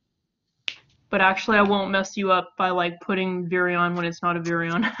 But actually, I won't mess you up by like putting virion when it's not a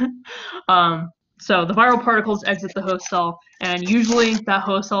virion. So the viral particles exit the host cell, and usually that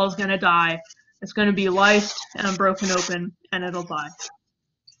host cell is going to die. It's going to be lysed and broken open, and it'll die.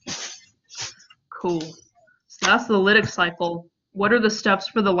 Cool. So that's the lytic cycle. What are the steps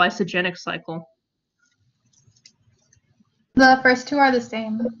for the lysogenic cycle? The first two are the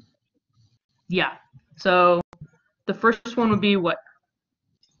same. Yeah. So the first one would be what?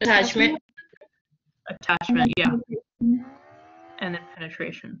 Attachment. Attachment, yeah. And then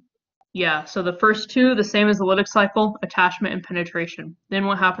penetration. Yeah, so the first two, the same as the lytic cycle, attachment and penetration. Then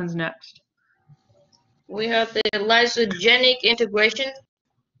what happens next? We have the lysogenic integration.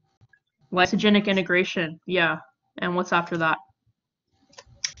 Lysogenic integration, yeah. And what's after that?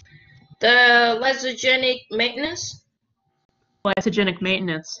 The lysogenic maintenance. Lysogenic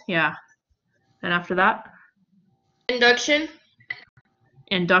maintenance, yeah. And after that? Induction.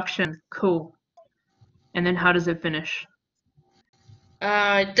 Induction, cool. And then how does it finish?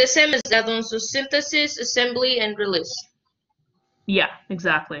 The same as that one, so synthesis, assembly, and release. Yeah,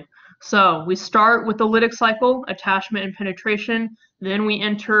 exactly. So we start with the lytic cycle, attachment and penetration. Then we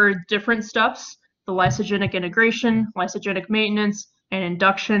enter different steps, the lysogenic integration, lysogenic maintenance, and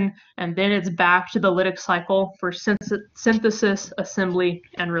induction. And then it's back to the lytic cycle for synthesis, assembly,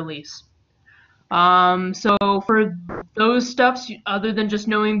 and release. So for those steps, other than just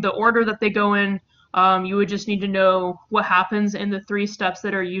knowing the order that they go in, you would just need to know what happens in the 3 steps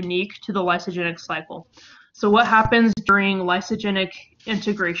that are unique to the lysogenic cycle. So what happens during lysogenic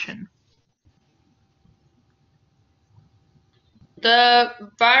integration? The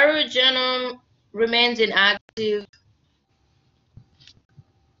viral genome remains inactive,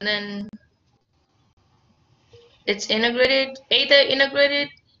 and then it's integrated, either integrated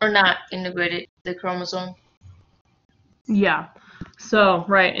or not integrated, the chromosome. Yeah. So,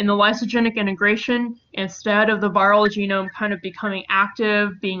 right, in the lysogenic integration, instead of the viral genome kind of becoming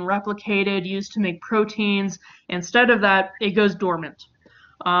active, being replicated, used to make proteins, instead of that, it goes dormant,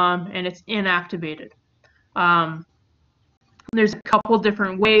 and it's inactivated. There's a couple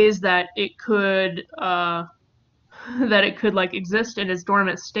different ways that it could like exist in its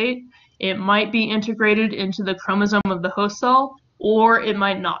dormant state. It might be integrated into the chromosome of the host cell, or it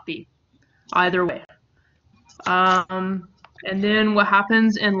might not be. Either way. And then what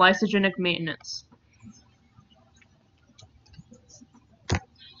happens in lysogenic maintenance?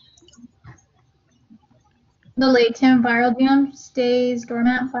 The latent viral genome stays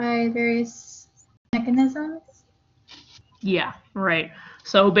dormant by various mechanisms. Yeah, right.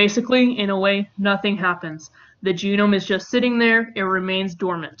 So basically, in a way, nothing happens. The genome is just sitting there, it remains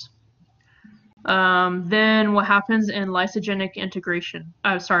dormant. Then what happens in lysogenic integration?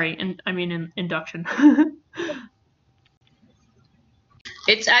 In induction.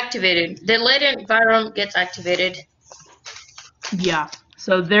 It's activated. The latent viral gets activated. Yeah.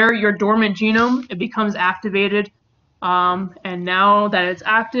 So there, your dormant genome, it becomes activated. And now that it's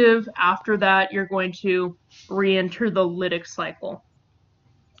active, after that, you're going to re-enter the lytic cycle.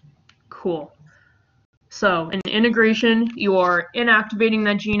 Cool. So in integration, you are inactivating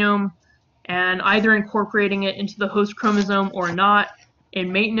that genome, and either incorporating it into the host chromosome or not.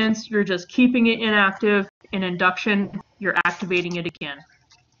 In maintenance, you're just keeping it inactive. In induction, you're activating it again.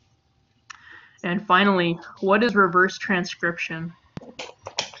 And finally, what is reverse transcription?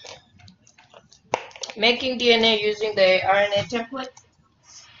 Making DNA using the RNA template?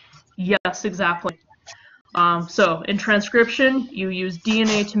 Yes, exactly. So in transcription, you use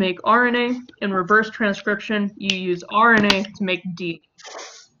DNA to make RNA. In reverse transcription, you use RNA to make DNA.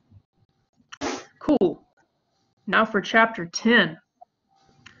 Cool. Now for chapter 10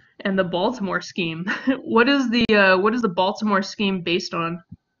 and the Baltimore scheme. What is the Baltimore scheme based on?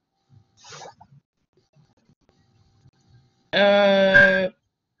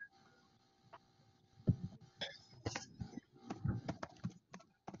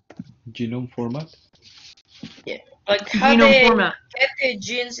 Genome format? Yeah, like how Genome they format. get their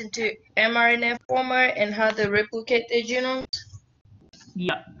genes into mRNA format and how they replicate their genomes.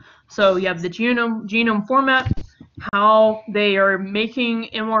 Yeah. So you have the genome format, how they are making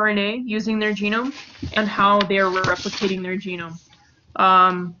mRNA using their genome, and how they are replicating their genome.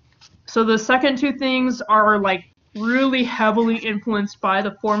 So the second two things are like really heavily influenced by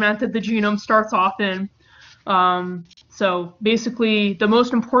the format that the genome starts off in. So basically, the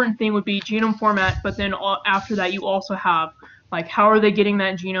most important thing would be genome format, but then after that, you also have like how are they getting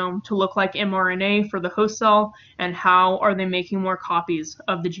that genome to look like mRNA for the host cell, and how are they making more copies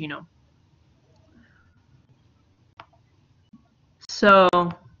of the genome. So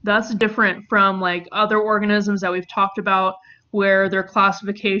that's different from like other organisms that we've talked about where their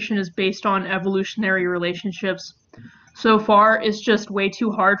classification is based on evolutionary relationships. So far, it's just way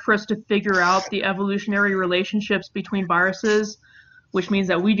too hard for us to figure out the evolutionary relationships between viruses, which means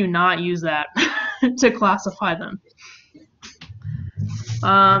that we do not use that to classify them.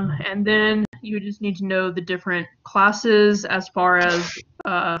 And then you just need to know the different classes as far as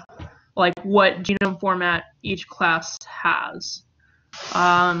like what genome format each class has.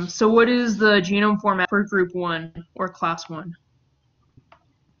 So what is the genome format for group 1 or class 1?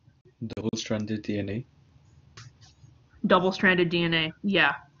 Double-stranded DNA. Double-stranded DNA,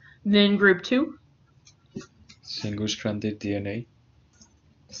 yeah. Then group 2? Single-stranded DNA.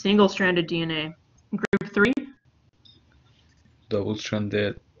 Single-stranded DNA. Group 3?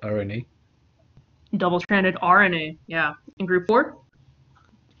 Double-stranded RNA. Double-stranded RNA, yeah. And group 4?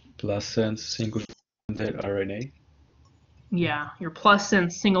 Plus sense single-stranded RNA. Yeah, your plus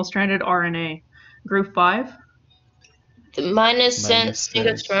sense single-stranded RNA. Group 5? The minus sense sense.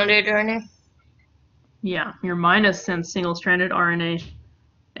 single-stranded RNA. Yeah, your minus sense single-stranded RNA.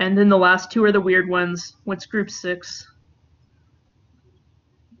 And then the last two are the weird ones. What's group 6?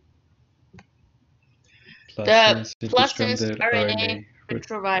 The plus sense RNA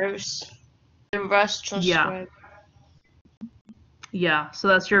retrovirus. Reverse transcribe. Yeah, so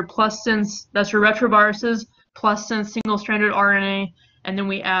that's your plus sense, that's your retroviruses, plus sense single-stranded RNA, and then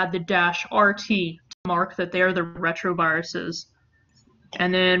we add the -RT to mark that they are the retroviruses.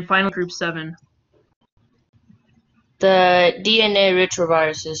 And then finally, group 7. The DNA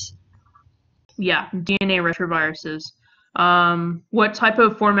retroviruses. Yeah, DNA retroviruses. What type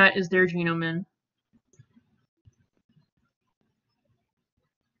of format is their genome in?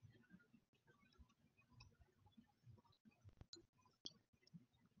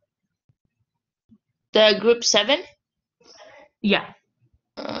 The group 7? Yeah.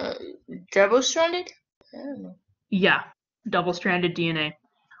 Double-stranded? I don't know. Yeah, double-stranded DNA,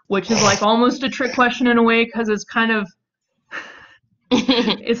 which is like almost a trick question in a way because it's kind of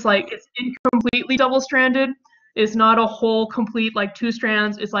it's like it's incompletely double-stranded. It's not a whole complete like 2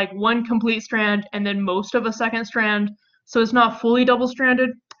 strands. It's like one complete strand and then most of a second strand. So it's not fully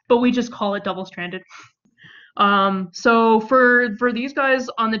double-stranded, but we just call it double-stranded. So for these guys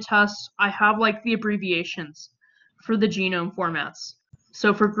on the test, I have like the abbreviations for the genome formats.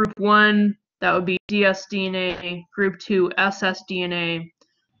 So for group 1, that would be dsDNA, group 2, ssDNA,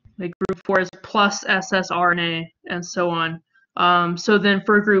 the group 4 is plus ssRNA, and so on. So then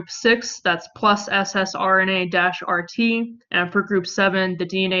for group 6, that's plus ssRNA-RT, and for group 7, the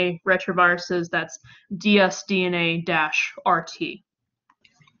DNA retroviruses, that's dsDNA-RT.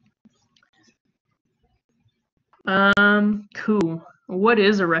 Cool. What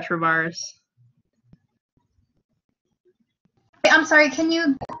is a retrovirus? I'm sorry, can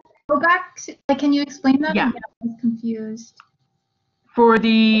you go back to, like, can you explain that? Yeah. Again? I was confused. For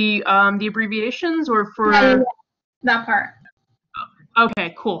the abbreviations or for that part.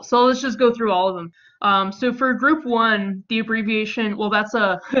 Okay, cool. So let's just go through all of them. So for group 1, the abbreviation, well, that's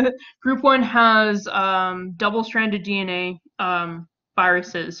a group 1 has double-stranded DNA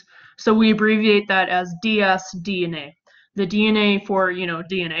viruses. So we abbreviate that as dsDNA. The DNA for,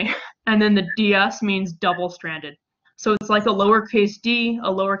 DNA. and then the DS means double-stranded. So it's like a lowercase d, a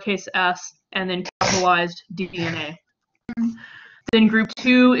lowercase s, and then capitalized DNA. Then group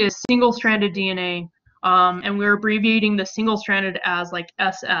 2 is single-stranded DNA, and we're abbreviating the single-stranded as like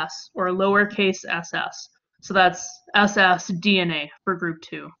SS or lowercase ss. So that's SS DNA for group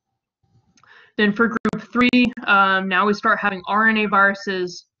 2. Then for group 3, now we start having RNA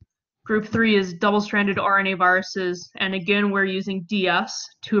viruses. Group 3 is double-stranded RNA viruses, and again, we're using DS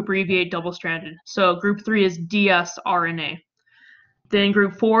to abbreviate double-stranded. So group 3 is dsRNA. Then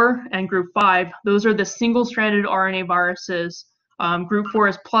group 4 and group 5, those are the single-stranded RNA viruses. Group 4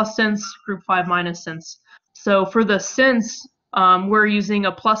 is plus sense, group 5 minus sense. So for the sense, we're using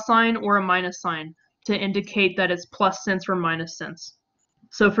a plus sign or a minus sign to indicate that it's plus sense or minus sense.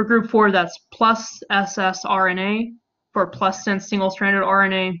 So for group 4, that's plus ssRNA for plus sense single-stranded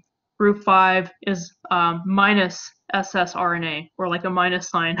RNA. Group 5 is minus ssRNA, or like a minus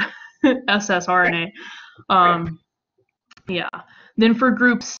sign, ssRNA. Yeah. Then for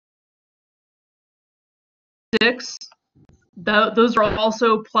group 6, those are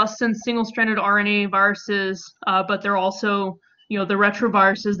also plus sense single-stranded RNA viruses, but they're also, the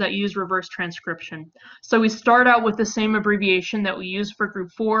retroviruses that use reverse transcription. So we start out with the same abbreviation that we use for group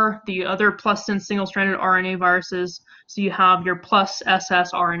 4, the other plus sense single-stranded RNA viruses. So you have your plus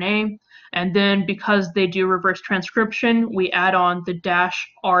ssRNA, and then because they do reverse transcription, we add on the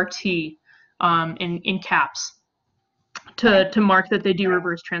 -RT in caps to mark that they do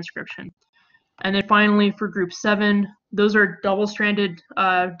reverse transcription. And then finally, for group 7, those are double-stranded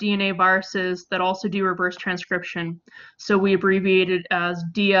DNA viruses that also do reverse transcription. So we abbreviate it as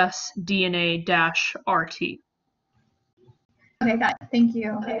dsDNA-RT. Okay, got it. Thank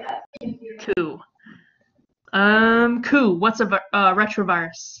you. Cool. Cool. What's a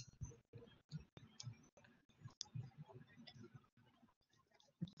retrovirus?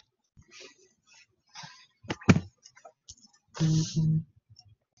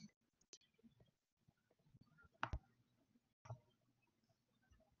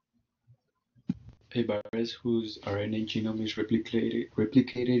 A virus whose RNA genome is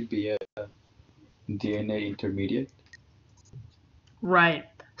replicated via DNA intermediate. Right.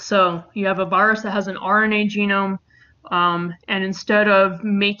 So you have a virus that has an RNA genome, and instead of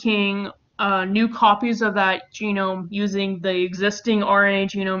making new copies of that genome using the existing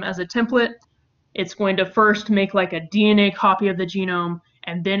RNA genome as a template, it's going to first make like a DNA copy of the genome,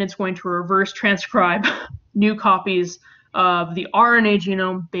 and then it's going to reverse transcribe new copies of the RNA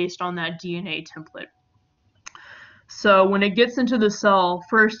genome based on that DNA template. So when it gets into the cell,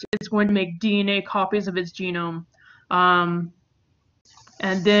 first it's going to make DNA copies of its genome, and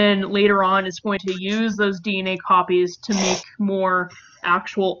then later on it's going to use those DNA copies to make more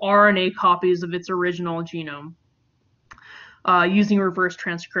actual RNA copies of its original genome using reverse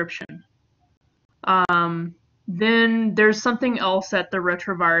transcription. Then there's something else that the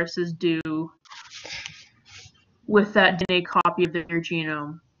retroviruses do with that DNA copy of their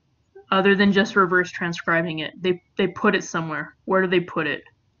genome, other than just reverse transcribing it. They put it somewhere. Where do they put it?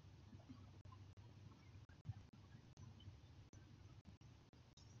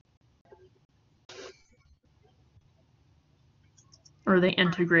 Or they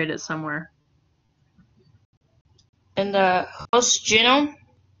integrate it somewhere. In the host genome?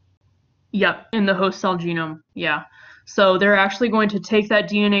 Yep, in the host cell genome, yeah. So they're actually going to take that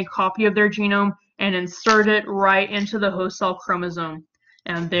DNA copy of their genome and insert it right into the host cell chromosome.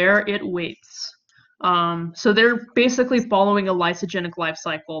 And there it waits. So they're basically following a lysogenic life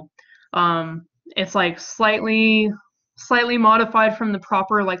cycle. It's like slightly modified from the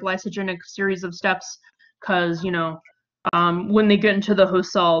proper like lysogenic series of steps, because when they get into the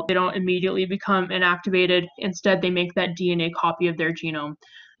host cell, they don't immediately become inactivated. Instead, they make that DNA copy of their genome.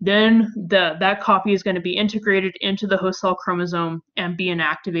 Then that copy is going to be integrated into the host cell chromosome and be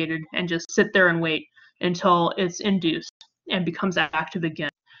inactivated and just sit there and wait until it's induced and becomes active again.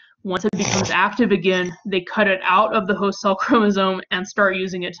 Once it becomes active again, they cut it out of the host cell chromosome and start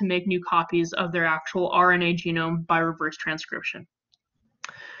using it to make new copies of their actual RNA genome by reverse transcription.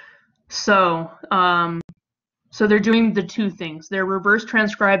 So they're doing the two things. They're reverse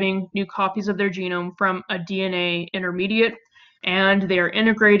transcribing new copies of their genome from a DNA intermediate, and they are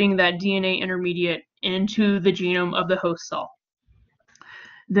integrating that DNA intermediate into the genome of the host cell.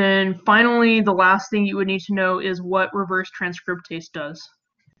 Then finally, the last thing you would need to know is what reverse transcriptase does.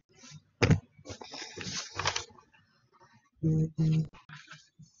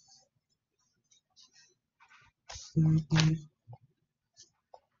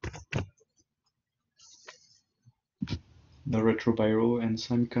 The retroviral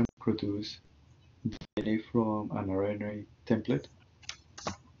enzyme can produce DNA from an RNA template.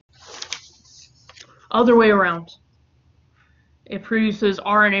 Other way around. It produces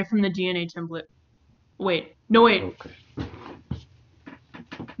RNA from the DNA template. Wait. No, wait. Okay.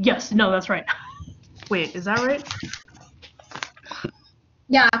 Yes, no, that's right. Wait, is that right?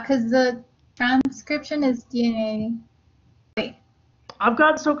 Yeah, because the transcription is DNA. Wait. I've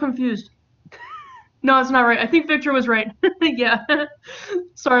got so confused. No, it's not right. I think Victor was right. Yeah.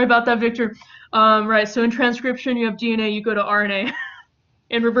 Sorry about that, Victor. Right, so in transcription, you have DNA, you go to RNA.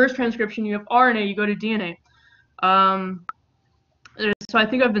 In reverse transcription, you have RNA, you go to DNA. So I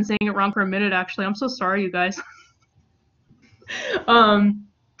think I've been saying it wrong for a minute, actually. I'm so sorry, you guys.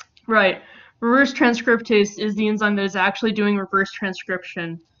 Right. Reverse transcriptase is the enzyme that is actually doing reverse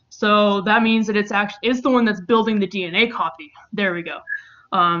transcription. So that means that it's the one that's building the DNA copy. There we go.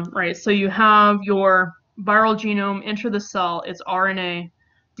 Right. So you have your viral genome enter the cell. It's RNA.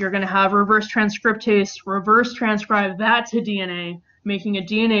 You're going to have reverse transcriptase reverse transcribe that to DNA, making a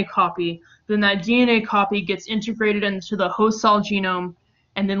DNA copy. Then that DNA copy gets integrated into the host cell genome.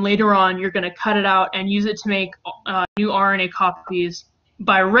 And then later on, you're going to cut it out and use it to make new RNA copies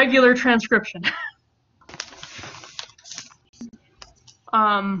by regular transcription.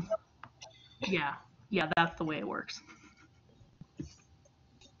 Yeah, that's the way it works.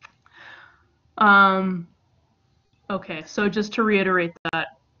 Okay, so just to reiterate that,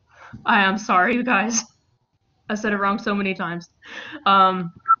 I am sorry, you guys. I said it wrong so many times.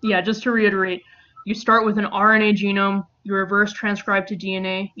 Yeah, just to reiterate, you start with an RNA genome, you reverse transcribe to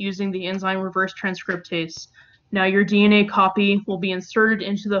DNA using the enzyme reverse transcriptase. Now your DNA copy will be inserted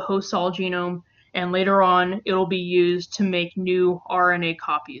into the host cell genome, and later on it'll be used to make new RNA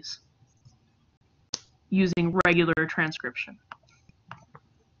copies using regular transcription.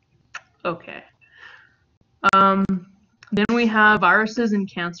 Okay. Then we have viruses and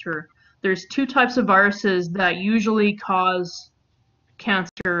cancer. There's two types of viruses that usually cause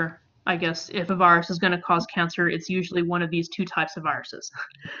cancer. I guess if a virus is going to cause cancer, it's usually one of these two types of viruses.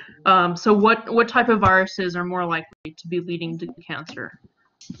 So what type of viruses are more likely to be leading to cancer?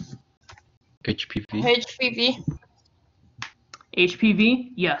 HPV. HPV.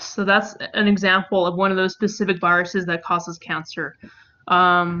 HPV? Yes. So that's an example of one of those specific viruses that causes cancer.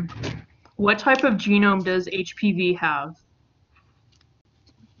 What type of genome does HPV have?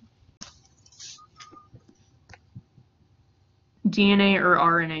 DNA or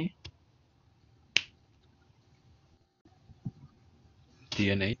RNA?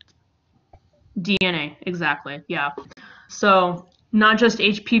 DNA. DNA, exactly, yeah. So not just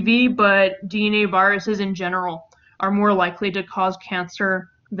HPV, but DNA viruses in general are more likely to cause cancer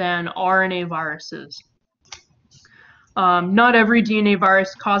than RNA viruses. Not every DNA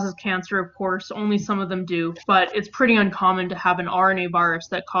virus causes cancer, of course, only some of them do, but it's pretty uncommon to have an RNA virus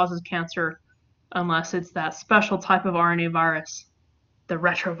that causes cancer unless it's that special type of RNA virus, the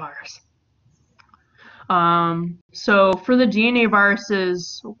retrovirus. So for the DNA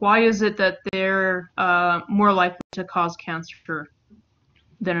viruses, why is it that they're more likely to cause cancer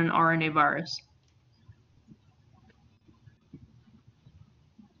than an RNA virus?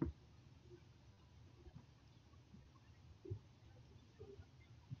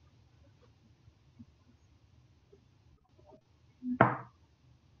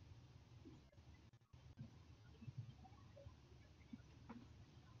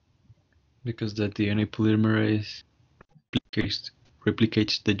 Because the DNA polymerase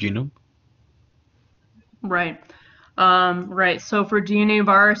replicates the genome. Right. Right. So for DNA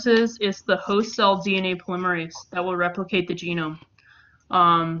viruses, it's the host cell DNA polymerase that will replicate the genome.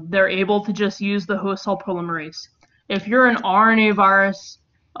 They're able to just use the host cell polymerase. If you're an RNA virus,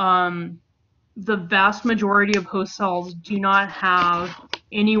 the vast majority of host cells do not have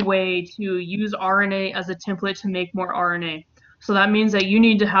any way to use RNA as a template to make more RNA. So that means that you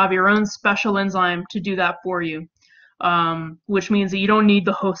need to have your own special enzyme to do that for you, which means that you don't need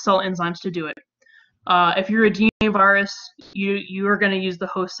the host cell enzymes to do it. If you're a DNA virus, you are going to use the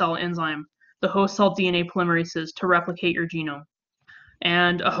host cell enzyme, the host cell DNA polymerases, to replicate your genome.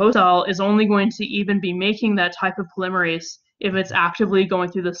 And a host cell is only going to even be making that type of polymerase if it's actively going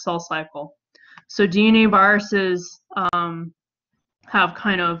through the cell cycle. So DNA viruses have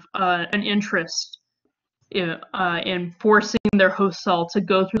kind of an interest in forcing their host cell to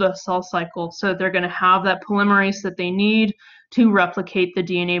go through the cell cycle, so they're going to have that polymerase that they need to replicate the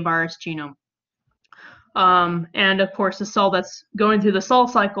DNA virus genome. And of course, a cell that's going through the cell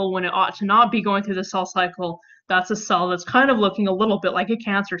cycle when it ought to not be going through the cell cycle, that's a cell that's kind of looking a little bit like a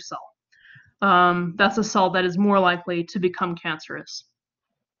cancer cell. That's a cell that is more likely to become cancerous.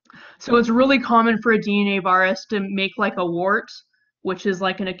 So it's really common for a DNA virus to make like a wart which is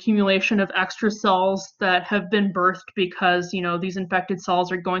like an accumulation of extra cells that have been birthed because, you know, these infected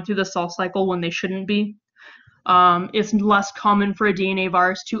cells are going through the cell cycle when they shouldn't be. It's less common for a DNA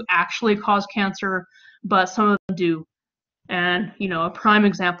virus to actually cause cancer, but some of them do. And, you know, a prime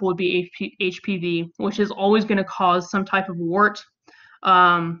example would be HPV, which is always going to cause some type of wart,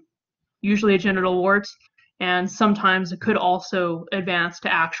 usually a genital wart, and sometimes it could also advance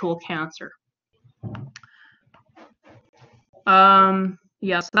to actual cancer.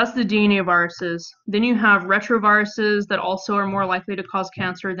 Yes, that's the DNA viruses. Then you have retroviruses that also are more likely to cause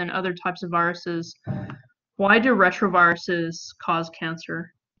cancer than other types of viruses. Why do retroviruses cause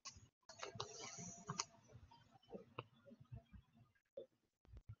cancer?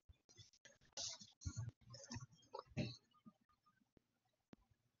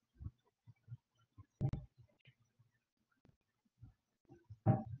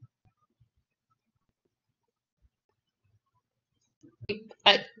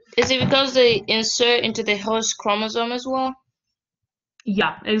 Is it because they insert into the host chromosome as well?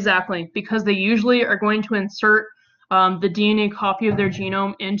 Yeah, exactly. Because they usually are going to insert the DNA copy of their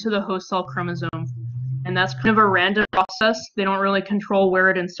genome into the host cell chromosome. And that's kind of a random process. They don't really control where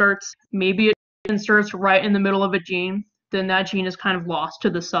it inserts. Maybe it inserts right in the middle of a gene, then that gene is kind of lost to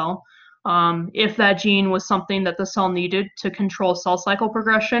the cell. If that gene was something that the cell needed to control cell cycle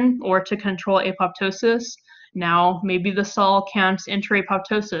progression or to control apoptosis, now maybe the cell can't enter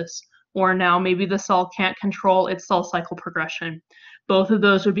apoptosis, or now maybe the cell can't control its cell cycle progression. Both of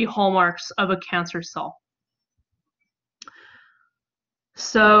those would be hallmarks of a cancer cell.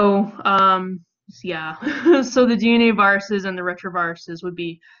 So, yeah, so the DNA viruses and the retroviruses would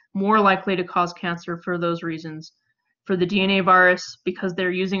be more likely to cause cancer for those reasons. For the DNA virus, because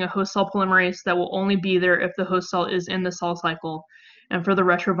they're using a host cell polymerase that will only be there if the host cell is in the cell cycle. And for the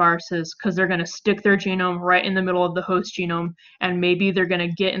retroviruses, because they're going to stick their genome right in the middle of the host genome, and maybe they're going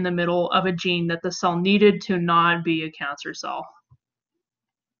to get in the middle of a gene that the cell needed to not be a cancer cell.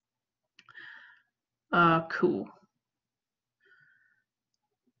 Cool.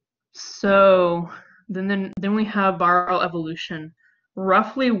 So then we have viral evolution.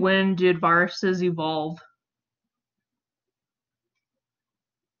 Roughly when did viruses evolve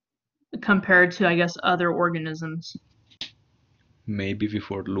compared to, I guess, other organisms? Maybe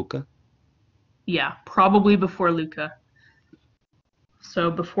before Luca. Yeah, probably before Luca. So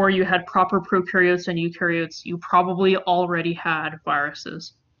before you had proper prokaryotes and eukaryotes, you probably already had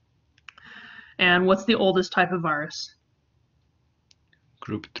viruses. And what's the oldest type of virus?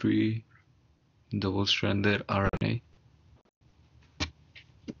 Group 3, double-stranded RNA.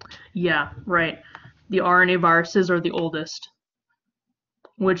 Yeah, right. The RNA viruses are the oldest,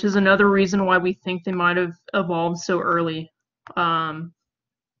 which is another reason why we think they might have evolved so early.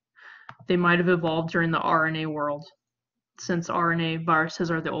 They might have evolved during the RNA world, since RNA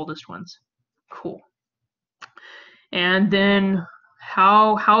viruses are the oldest ones. Cool. And then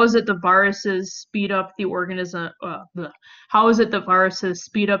how is it the viruses speed up the organism? How is it that viruses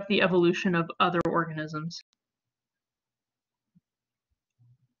speed up the evolution of other organisms?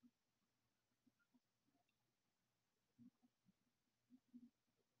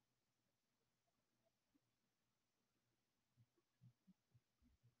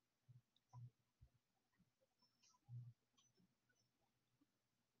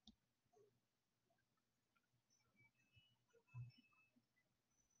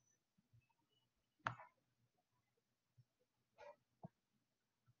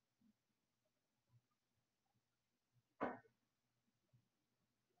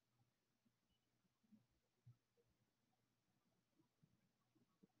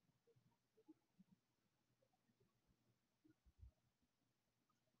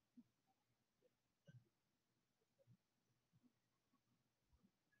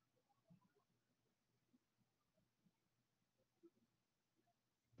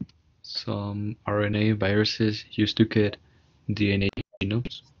 Some RNA viruses used to cut DNA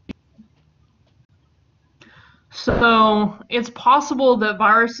genomes. So it's possible that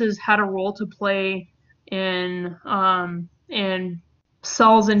viruses had a role to play in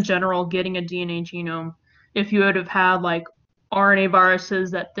cells in general getting a DNA genome. If you would have had like RNA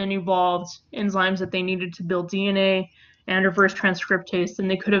viruses that then evolved enzymes that they needed to build DNA and reverse transcriptase, then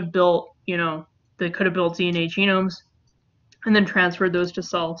they could have built, you know, they could have built DNA genomes and then transferred those to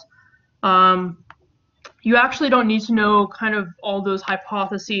cells. You actually don't need to know kind of all those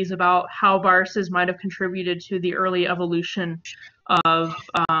hypotheses about how viruses might have contributed to the early evolution of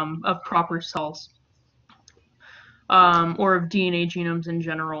proper cells or of DNA genomes in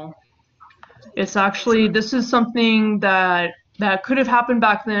general. It's actually, this is something that could have happened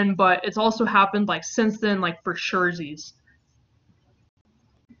back then, but it's also happened like since then, like for surezies.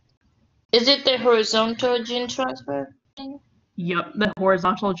 Is it the horizontal gene transfer thing? Yep, the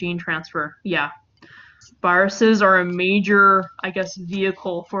horizontal gene transfer. Yeah. Viruses are a major, I guess,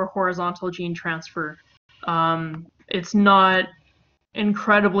 vehicle for horizontal gene transfer. It's not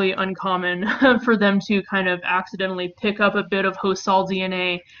incredibly uncommon for them to kind of accidentally pick up a bit of host cell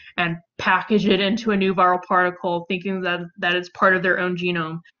DNA and package it into a new viral particle, thinking that it's part of their own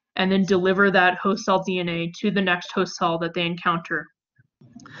genome, and then deliver that host cell DNA to the next host cell that they encounter.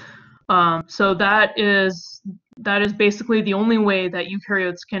 So that is basically the only way that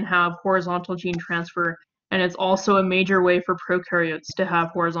eukaryotes can have horizontal gene transfer, and it's also a major way for prokaryotes to have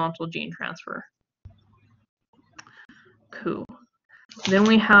horizontal gene transfer. Cool. Then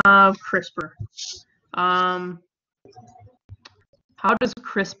we have CRISPR. How does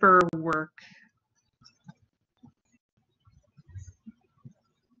CRISPR work?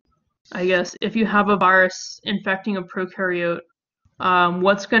 I guess if you have a virus infecting a prokaryote,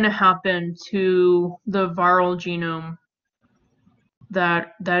 what's going to happen to the viral genome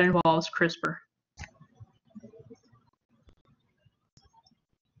that involves CRISPR?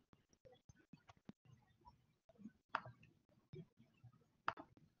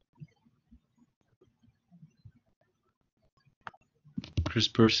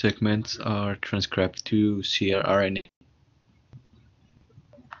 CRISPR segments are transcribed to cRNA.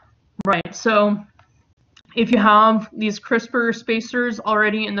 Right, so if you have these CRISPR spacers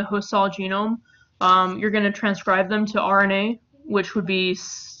already in the host cell genome, you're going to transcribe them to RNA, which would be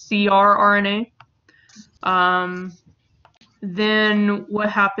cRNA. Then what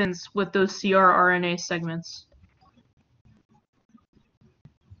happens with those cRNA segments?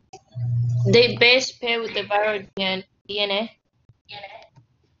 They base pair with the viral DNA.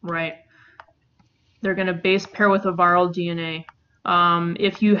 Right. They're going to base pair with a viral DNA.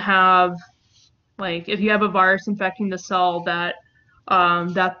 If you have a virus infecting the cell that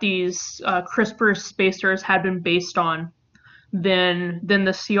these CRISPR spacers had been based on, then the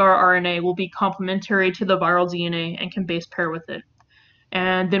cRNA will be complementary to the viral DNA and can base pair with it.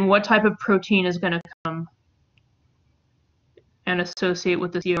 And then what type of protein is going to come and associate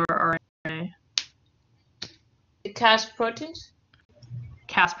with the cRNA? The Cas proteins?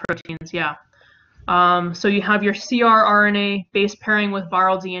 Cas proteins, yeah. So you have your cRNA base pairing with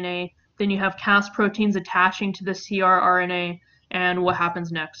viral DNA, then you have Cas proteins attaching to the cRNA, and what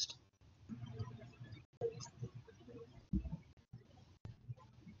happens next?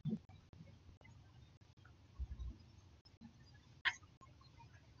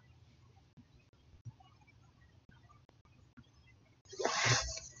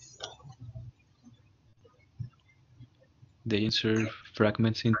 They insert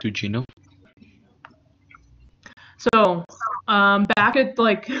fragments into genome. So back at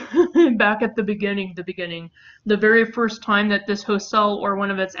back at the beginning, the very first time that this host cell or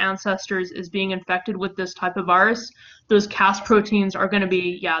one of its ancestors is being infected with this type of virus, those Cas proteins are going to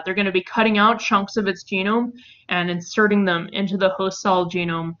be, they're going to be cutting out chunks of its genome and inserting them into the host cell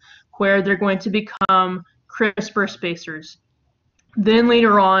genome, where they're going to become CRISPR spacers. Then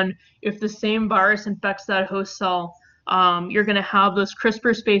later on, if the same virus infects that host cell, you're going to have those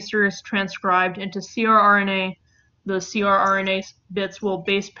CRISPR spacers transcribed into cRNA. The cRNA bits will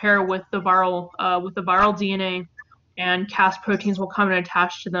base pair with the viral DNA, and Cas proteins will come and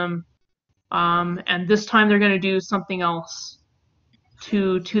attach to them. And this time they're going to do something else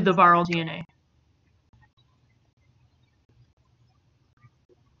to the viral DNA.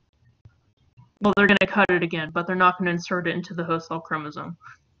 Well, they're going to cut it again, but they're not going to insert it into the host cell chromosome.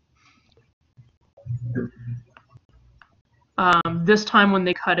 This time when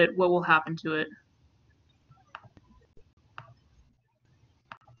they cut it, what will happen to it?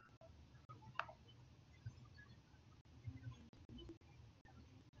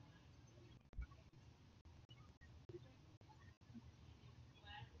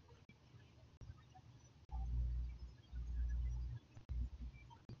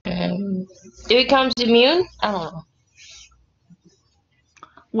 It becomes immune? I don't know.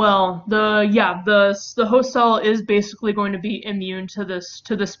 Well, the host cell is basically going to be immune to this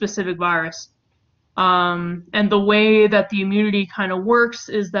specific virus. And the way that the immunity kind of works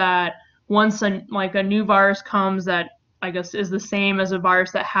is that once a new virus comes that I guess is the same as a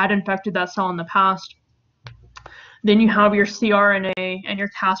virus that had infected that cell in the past, then you have your cRNA and your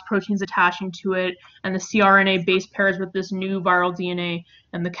Cas proteins attaching to it, and the cRNA base pairs with this new viral DNA,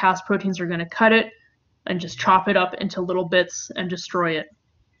 and the Cas proteins are going to cut it and just chop it up into little bits and destroy it.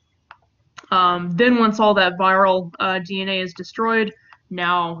 Then once all that viral DNA is destroyed,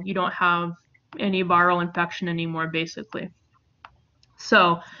 now you don't have any viral infection anymore, basically.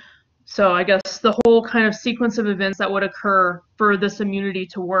 So So I guess the whole kind of sequence of events that would occur for this immunity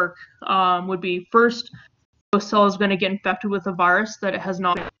to work would be first, the cell is going to get infected with a virus that it has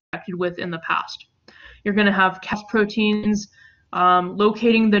not been infected with in the past. You're going to have Cas proteins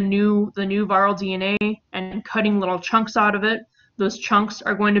locating the new viral DNA and cutting little chunks out of it. Those chunks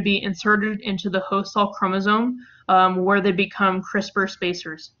are going to be inserted into the host cell chromosome where they become CRISPR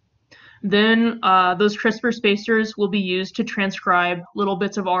spacers. Then those CRISPR spacers will be used to transcribe little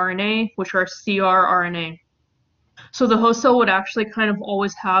bits of RNA, which are CRRNA. So the host cell would actually kind of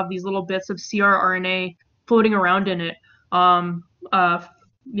always have these little bits of CRRNA floating around in it, that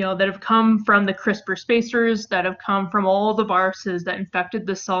have come from the CRISPR spacers, that have come from all the viruses that infected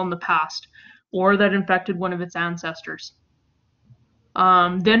the cell in the past, or that infected one of its ancestors.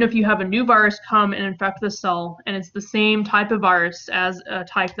 Then if you have a new virus come and infect the cell, and it's the same type of virus as a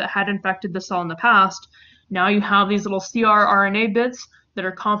type that had infected the cell in the past, now you have these little CRRNA bits that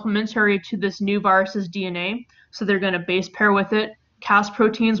are complementary to this new virus's DNA, so they're going to base pair with it. Cas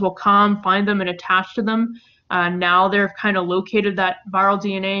proteins will come, find them, and attach to them. Now they've kind of located that viral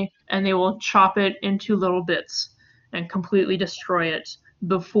DNA, and they will chop it into little bits and completely destroy it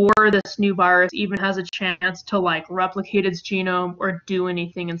before this new virus even has a chance to like replicate its genome or do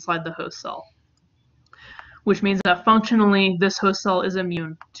anything inside the host cell. Which means that functionally this host cell is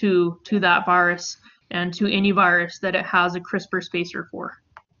immune to that virus and to any virus that it has a CRISPR spacer for.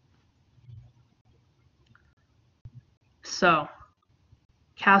 So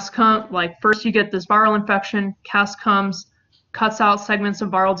Cas first you get this viral infection, Cas comes, cuts out segments of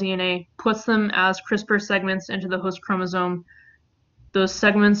viral DNA, puts them as CRISPR segments into the host chromosome. Those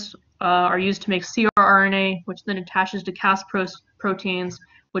segments are used to make CRRNA, which then attaches to Cas proteins,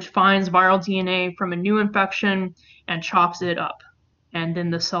 which finds viral DNA from a new infection and chops it up. And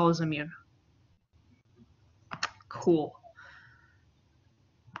then the cell is immune. Cool.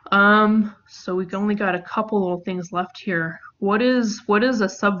 So we've only got a couple little things left here. What is a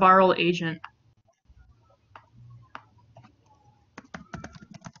subviral agent?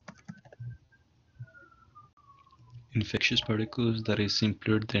 Infectious particles that is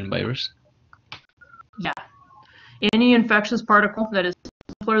simpler than virus. Yeah. Any infectious particle that is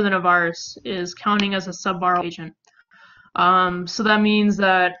simpler than a virus is counting as a subviral agent. So that means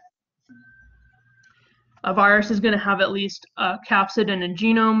that a virus is going to have at least a capsid and a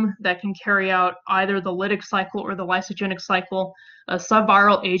genome that can carry out either the lytic cycle or the lysogenic cycle. A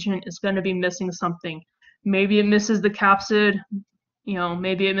subviral agent is going to be missing something. Maybe it misses the capsid,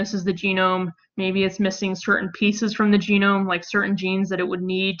 maybe it misses the genome, maybe it's missing certain pieces from the genome, like certain genes that it would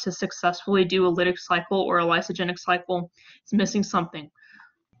need to successfully do a lytic cycle or a lysogenic cycle. It's missing something.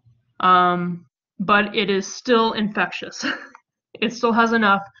 But it is still infectious. It still has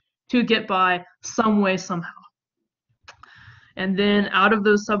enough to get by some way, somehow. And then out of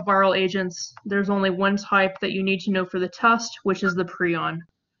those subviral agents, there's only one type that you need to know for the test, which is the prion.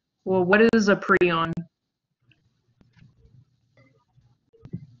 Well, what is a prion?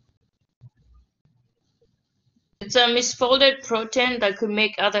 It's a misfolded protein that could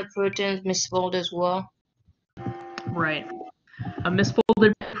make other proteins misfold as well. Right. A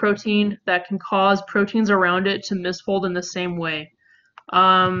misfolded protein that can cause proteins around it to misfold in the same way.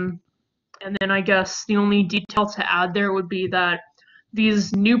 And then I guess the only detail to add there would be that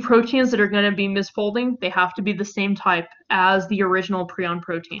these new proteins that are going to be misfolding, they have to be the same type as the original prion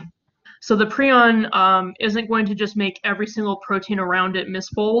protein. So the prion isn't going to just make every single protein around it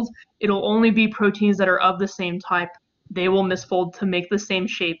misfold. It'll only be proteins that are of the same type. They will misfold to make the same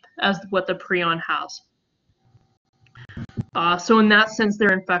shape as what the prion has. So in that sense,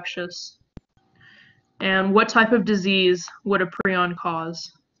 they're infectious. And what type of disease would a prion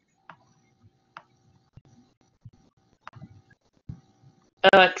cause?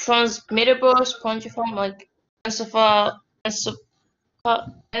 Transmittable spongiform, like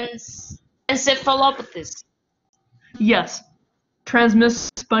encephalopathies. Yes, transmissible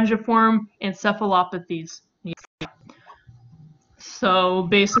spongiform encephalopathies. Yeah. So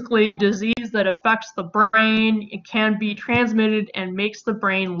basically, disease that affects the brain, it can be transmitted and makes the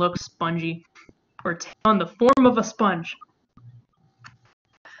brain look spongy or take on the form of a sponge.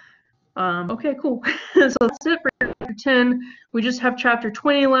 Okay, cool. So that's it for chapter 10. We just have chapter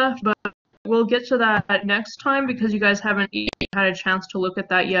 20 left, but we'll get to that next time because you guys haven't had a chance to look at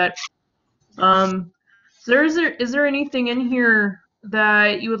that yet. So is there anything in here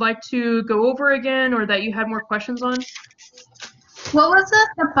that you would like to go over again or that you had more questions on? What was the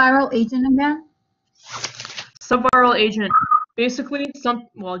subviral agent again? Subviral agent, basically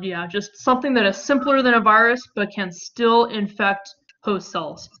just something that is simpler than a virus but can still infect host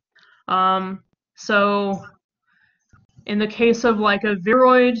cells. So In the case of like a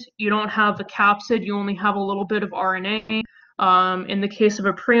viroid, you don't have the capsid, you only have a little bit of RNA. In the case of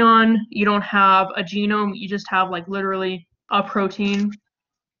a prion, you don't have a genome, you just have like literally a protein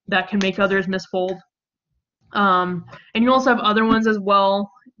that can make others misfold. And you also have other ones as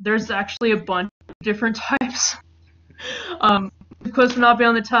well. There's actually a bunch of different types. Of course, we're not be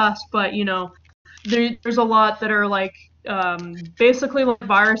on the test, but you know, there's a lot that are like basically like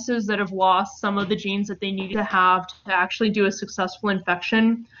viruses that have lost some of the genes that they need to have to actually do a successful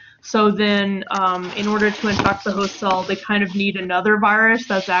infection. So then, in order to infect the host cell, they kind of need another virus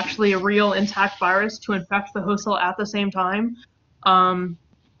that's actually a real intact virus to infect the host cell at the same time.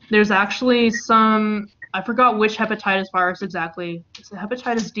 There's actually some, I forgot which hepatitis virus exactly. Is it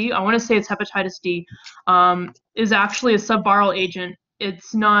hepatitis D? I want to say it's hepatitis D. Is actually a subviral agent.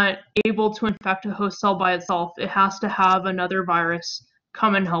 It's not able to infect a host cell by itself. It has to have another virus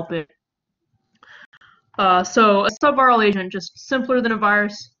come and help it. So a subviral agent, just simpler than a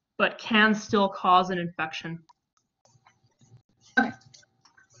virus, but can still cause an infection. Okay.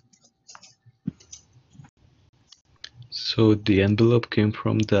 So the envelope came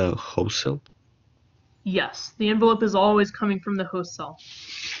from the host cell? Yes, the envelope is always coming from the host cell,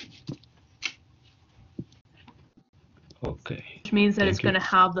 Okay. which means that Thank it's you. going to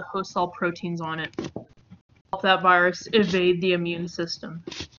have the host cell proteins on it. Help that virus evade the immune system.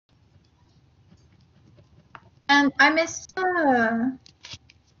 And I missed one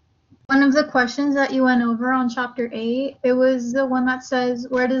of the questions that you went over on chapter 8. It was the one that says,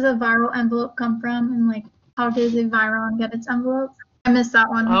 where does a viral envelope come from? And like, how does a viron get its envelope? I missed that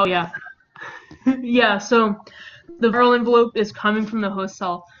one. Oh, yeah. Yeah, so the viral envelope is coming from the host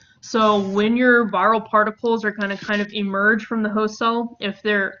cell. So when your viral particles are going to kind of emerge from the host cell, if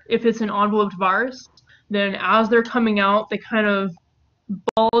it's an enveloped virus, then as they're coming out, they kind of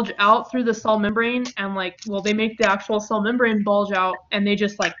bulge out through the cell membrane and like, well, they make the actual cell membrane bulge out and they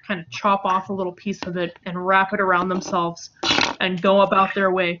just like kind of chop off a little piece of it and wrap it around themselves and go about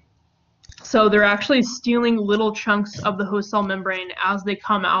their way. So they're actually stealing little chunks of the host cell membrane as they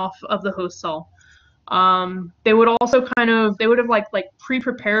come off of the host cell. They would also they would have like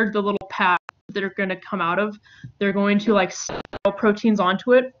pre-prepared the little pad that are going to come out of. They're going to like set proteins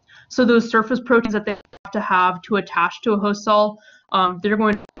onto it. So those surface proteins that they have to attach to a host cell, they're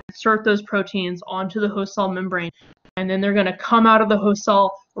going to insert those proteins onto the host cell membrane. And then they're going to come out of the host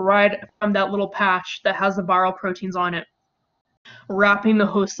cell right from that little patch that has the viral proteins on it, wrapping the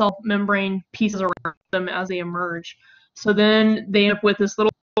host cell membrane pieces around them as they emerge. So then they end up with this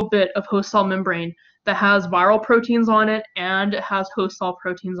little bit of host cell membrane that has viral proteins on it and it has host cell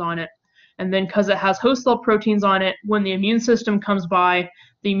proteins on it. And then because it has host cell proteins on it, when the immune system comes by,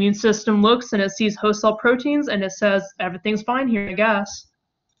 the immune system looks and it sees host cell proteins and it says, everything's fine here, I guess.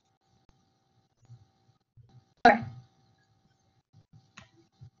 Okay.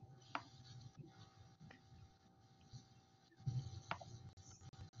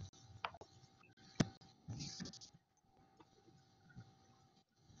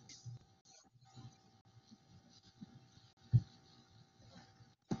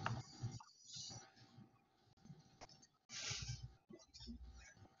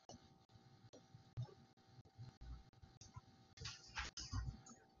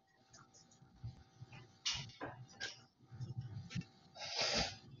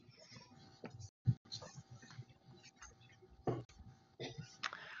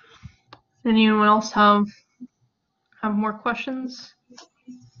 Anyone else have more questions?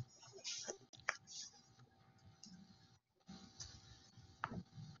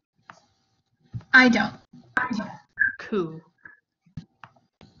 I don't. Cool.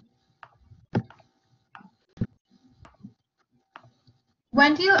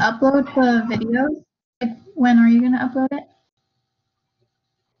 When do you upload the videos? Like, when are you going to upload it?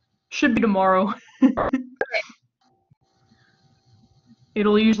 Should be tomorrow.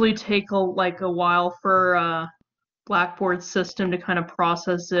 It'll usually take a while for Blackboard's system to kind of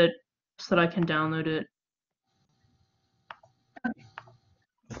process it so that I can download it.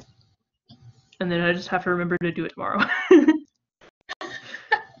 And then I just have to remember to do it tomorrow.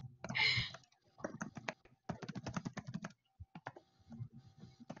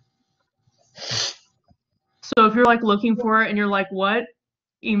 So if you're like looking for it and you're like, what?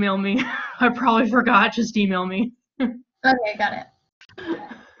 Email me. I probably forgot, just email me. Okay, got it.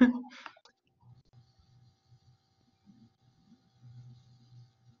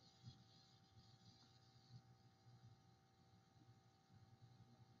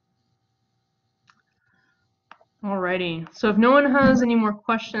 Alrighty, so if no one has any more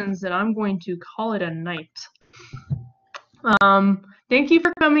questions, then I'm going to call it a night. Thank you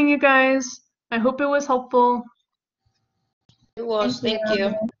for coming, you guys. I hope it was helpful. It was. Thank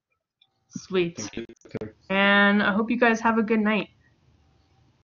you. Sweet. Thank you, Doctor. And I hope you guys have a good night.